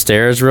run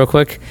upstairs real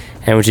quick.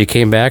 And when she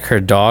came back, her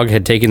dog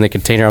had taken the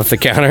container off the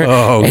counter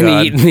Oh, and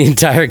God. eaten the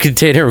entire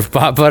container of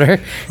pot butter,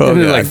 and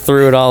then, God. like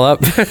threw it all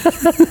up.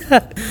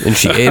 And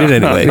she ate it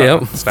anyway.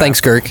 Yep.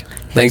 Thanks, Kirk.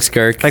 Thanks,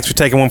 Kirk. Thanks for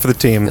taking one for the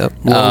team. Lil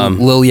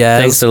Yaz.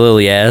 Thanks to Lil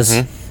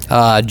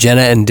Yaz.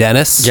 Jenna and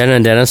Dennis. Jenna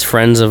and Dennis,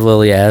 friends of Lil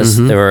Yaz.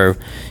 They were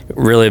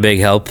really big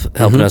help,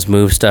 helping us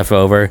move stuff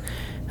over,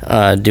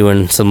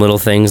 doing some little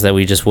things that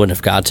we just wouldn't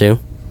have got to.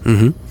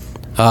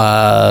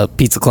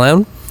 Pizza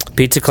Clown.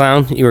 Pizza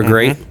Clown, you were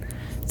great.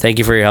 Thank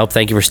you for your help.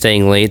 Thank you for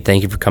staying late.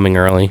 Thank you for coming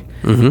early.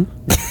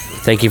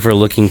 Thank you for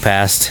looking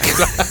past.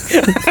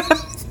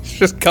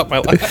 Just cut my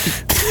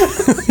laugh.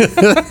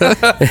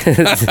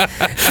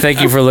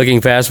 Thank you for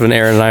looking past when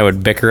Aaron and I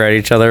would bicker at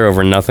each other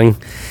over nothing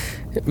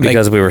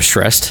because we were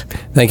stressed.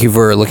 Thank you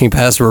for looking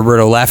past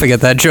Roberto laughing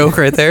at that joke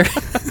right there.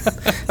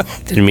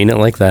 Didn't mean it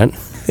like that.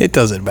 It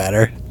doesn't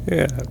matter.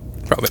 Yeah,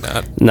 probably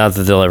not. Not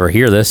that they'll ever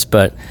hear this,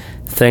 but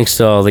thanks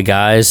to all the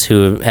guys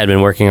who had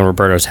been working on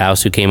Roberto's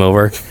house who came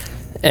over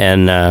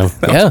and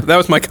Yeah. That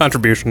was my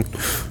contribution.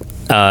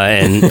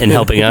 and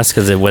helping us,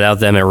 because without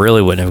them, it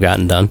really wouldn't have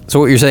gotten done. So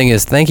what you're saying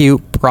is thank you,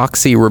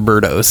 Proxy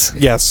Robertos.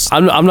 Yes.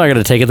 I'm not going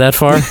to take it that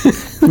far.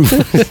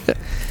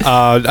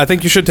 I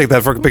think you should take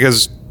that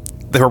because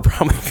they were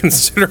probably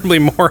considerably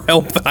more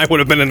help than I would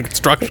have been in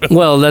construction.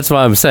 Well, that's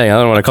why I'm saying I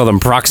don't want to call them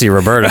Proxy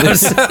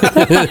Robertos.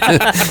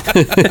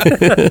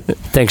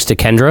 Thanks to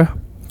Kendra.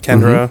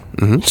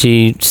 Kendra.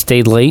 She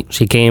stayed late.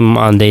 She came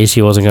on days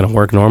she wasn't going to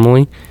work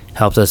normally.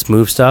 Helped us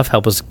move stuff,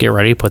 help us get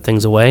ready, put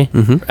things away.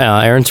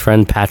 Aaron's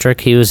friend Patrick,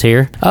 he was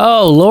here.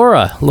 Oh,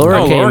 Laura.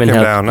 Laura came and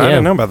helped. down. I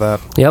didn't know about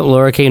that. Yep,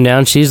 Laura came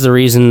down. She's the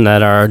reason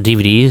that our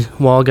DVD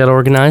wall got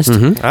organized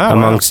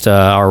amongst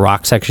our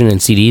rock section and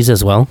CDs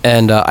as well.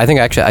 And I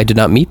think actually I did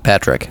not meet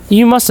Patrick.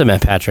 You must have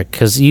met Patrick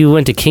because you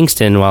went to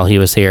Kingston while he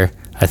was here,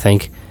 I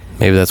think.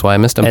 Maybe that's why I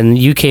missed him. And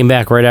you came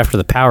back right after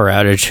the power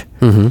outage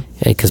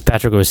because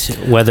Patrick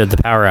weathered the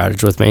power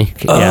outage with me.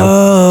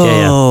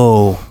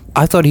 Oh.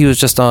 I thought he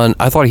was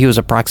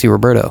a Proxy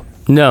Roberto.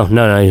 No.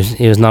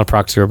 He was not a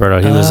Proxy Roberto.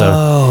 He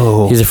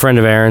was he's a friend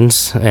of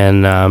Aaron's,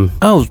 and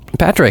Oh,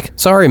 Patrick.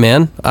 Sorry,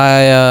 man.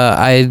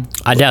 I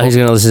doubt he's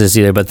going to listen to this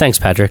either. But thanks,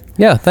 Patrick.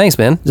 yeah, thanks,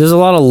 man. There's a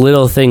lot of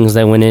little things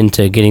that went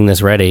into getting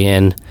this ready,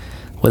 and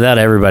without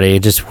everybody,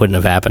 it just wouldn't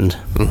have happened.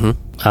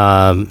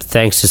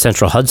 Thanks to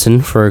Central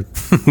Hudson for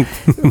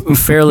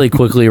fairly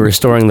quickly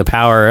restoring the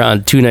power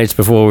on 2 nights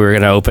before we were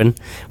going to open.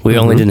 We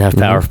only didn't have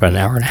power for about an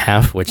hour and a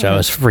half, which I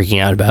was freaking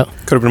out about.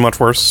 Could have been much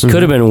worse.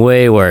 Could have been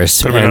way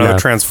worse. Could have been And, another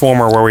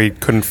transformer where we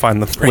couldn't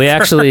find the breaker.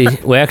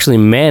 we actually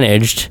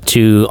managed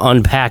to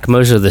unpack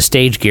most of the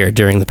stage gear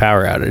during the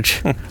power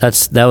outage.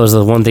 That was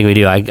the one thing we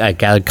do. I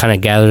kind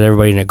of gathered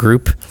everybody in a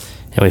group,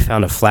 and we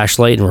found a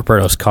flashlight in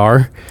Roberto's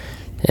car.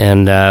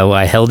 And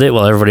I held it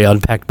while everybody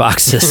unpacked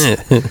boxes.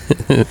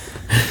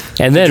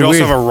 And then Did you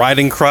also have a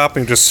riding crop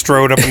and just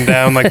strode up and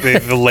down like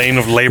the lane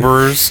of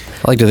laborers?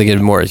 I like to think of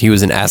it more as he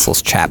was in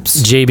Assel's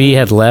chaps. JB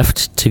had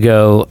left to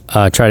go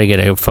try to get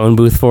a phone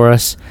booth for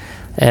us.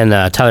 And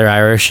Tyler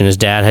Irish and his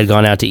dad had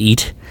gone out to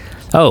eat.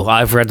 Oh,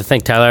 I forgot to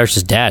thank Tyler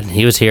Irish's dad.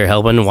 He was here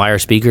helping wire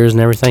speakers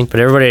and everything. But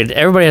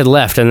everybody had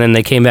left, and then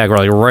they came back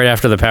right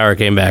after the power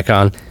came back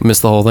on.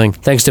 Missed the whole thing.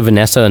 Thanks to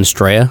Vanessa and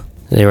Straya.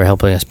 They were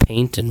helping us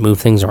paint and move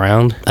things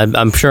around.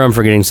 I'm sure I'm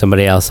forgetting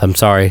somebody else. I'm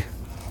sorry,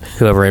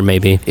 whoever it may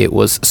be. It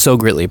was so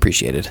greatly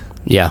appreciated.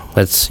 Yeah,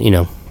 that's,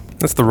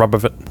 That's the rub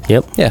of it.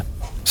 Yep. Yeah.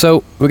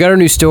 So we got our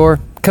new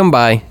store. Come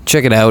by,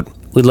 check it out.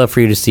 We'd love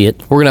for you to see it.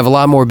 We're going to have a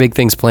lot more big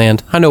things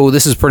planned. I know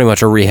this is pretty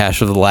much a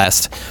rehash of the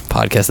last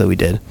podcast that we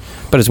did,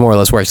 but it's more or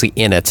less we're actually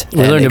in it.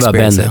 We learned about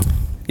Ben, though.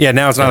 Yeah,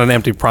 now it's not an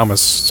empty promise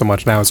so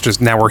much. Now it's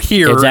just, now we're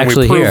here It's and we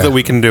actually prove here. that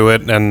we can do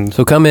it. And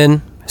So come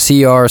in,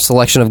 see our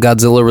selection of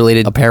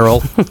Godzilla-related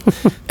apparel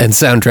and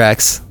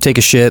soundtracks. Take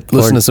a shit,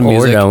 listen to some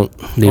music. Or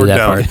don't do Or that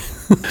don't.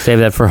 part. Save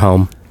that for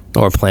home.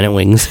 Or Planet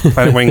Wings.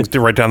 Planet Wings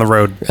right down the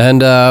road.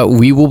 And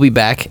we will be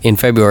back in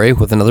February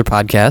with another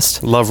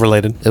podcast. Love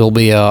related. It'll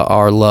be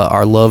our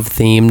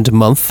love-themed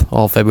month,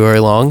 all February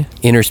long.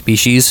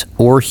 Interspecies,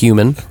 or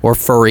human, or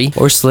furry,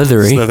 Or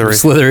Slithery. Slithery.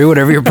 slithery,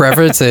 whatever your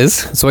preference is.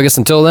 So I guess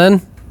until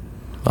then,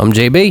 I'm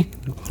JB,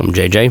 I'm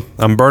JJ.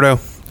 I'm Berto.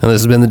 and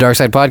this has been the Dark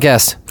Side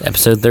Podcast.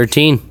 Episode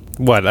 13.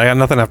 What? I got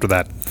nothing after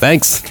that.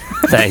 Thanks.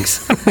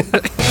 Thanks.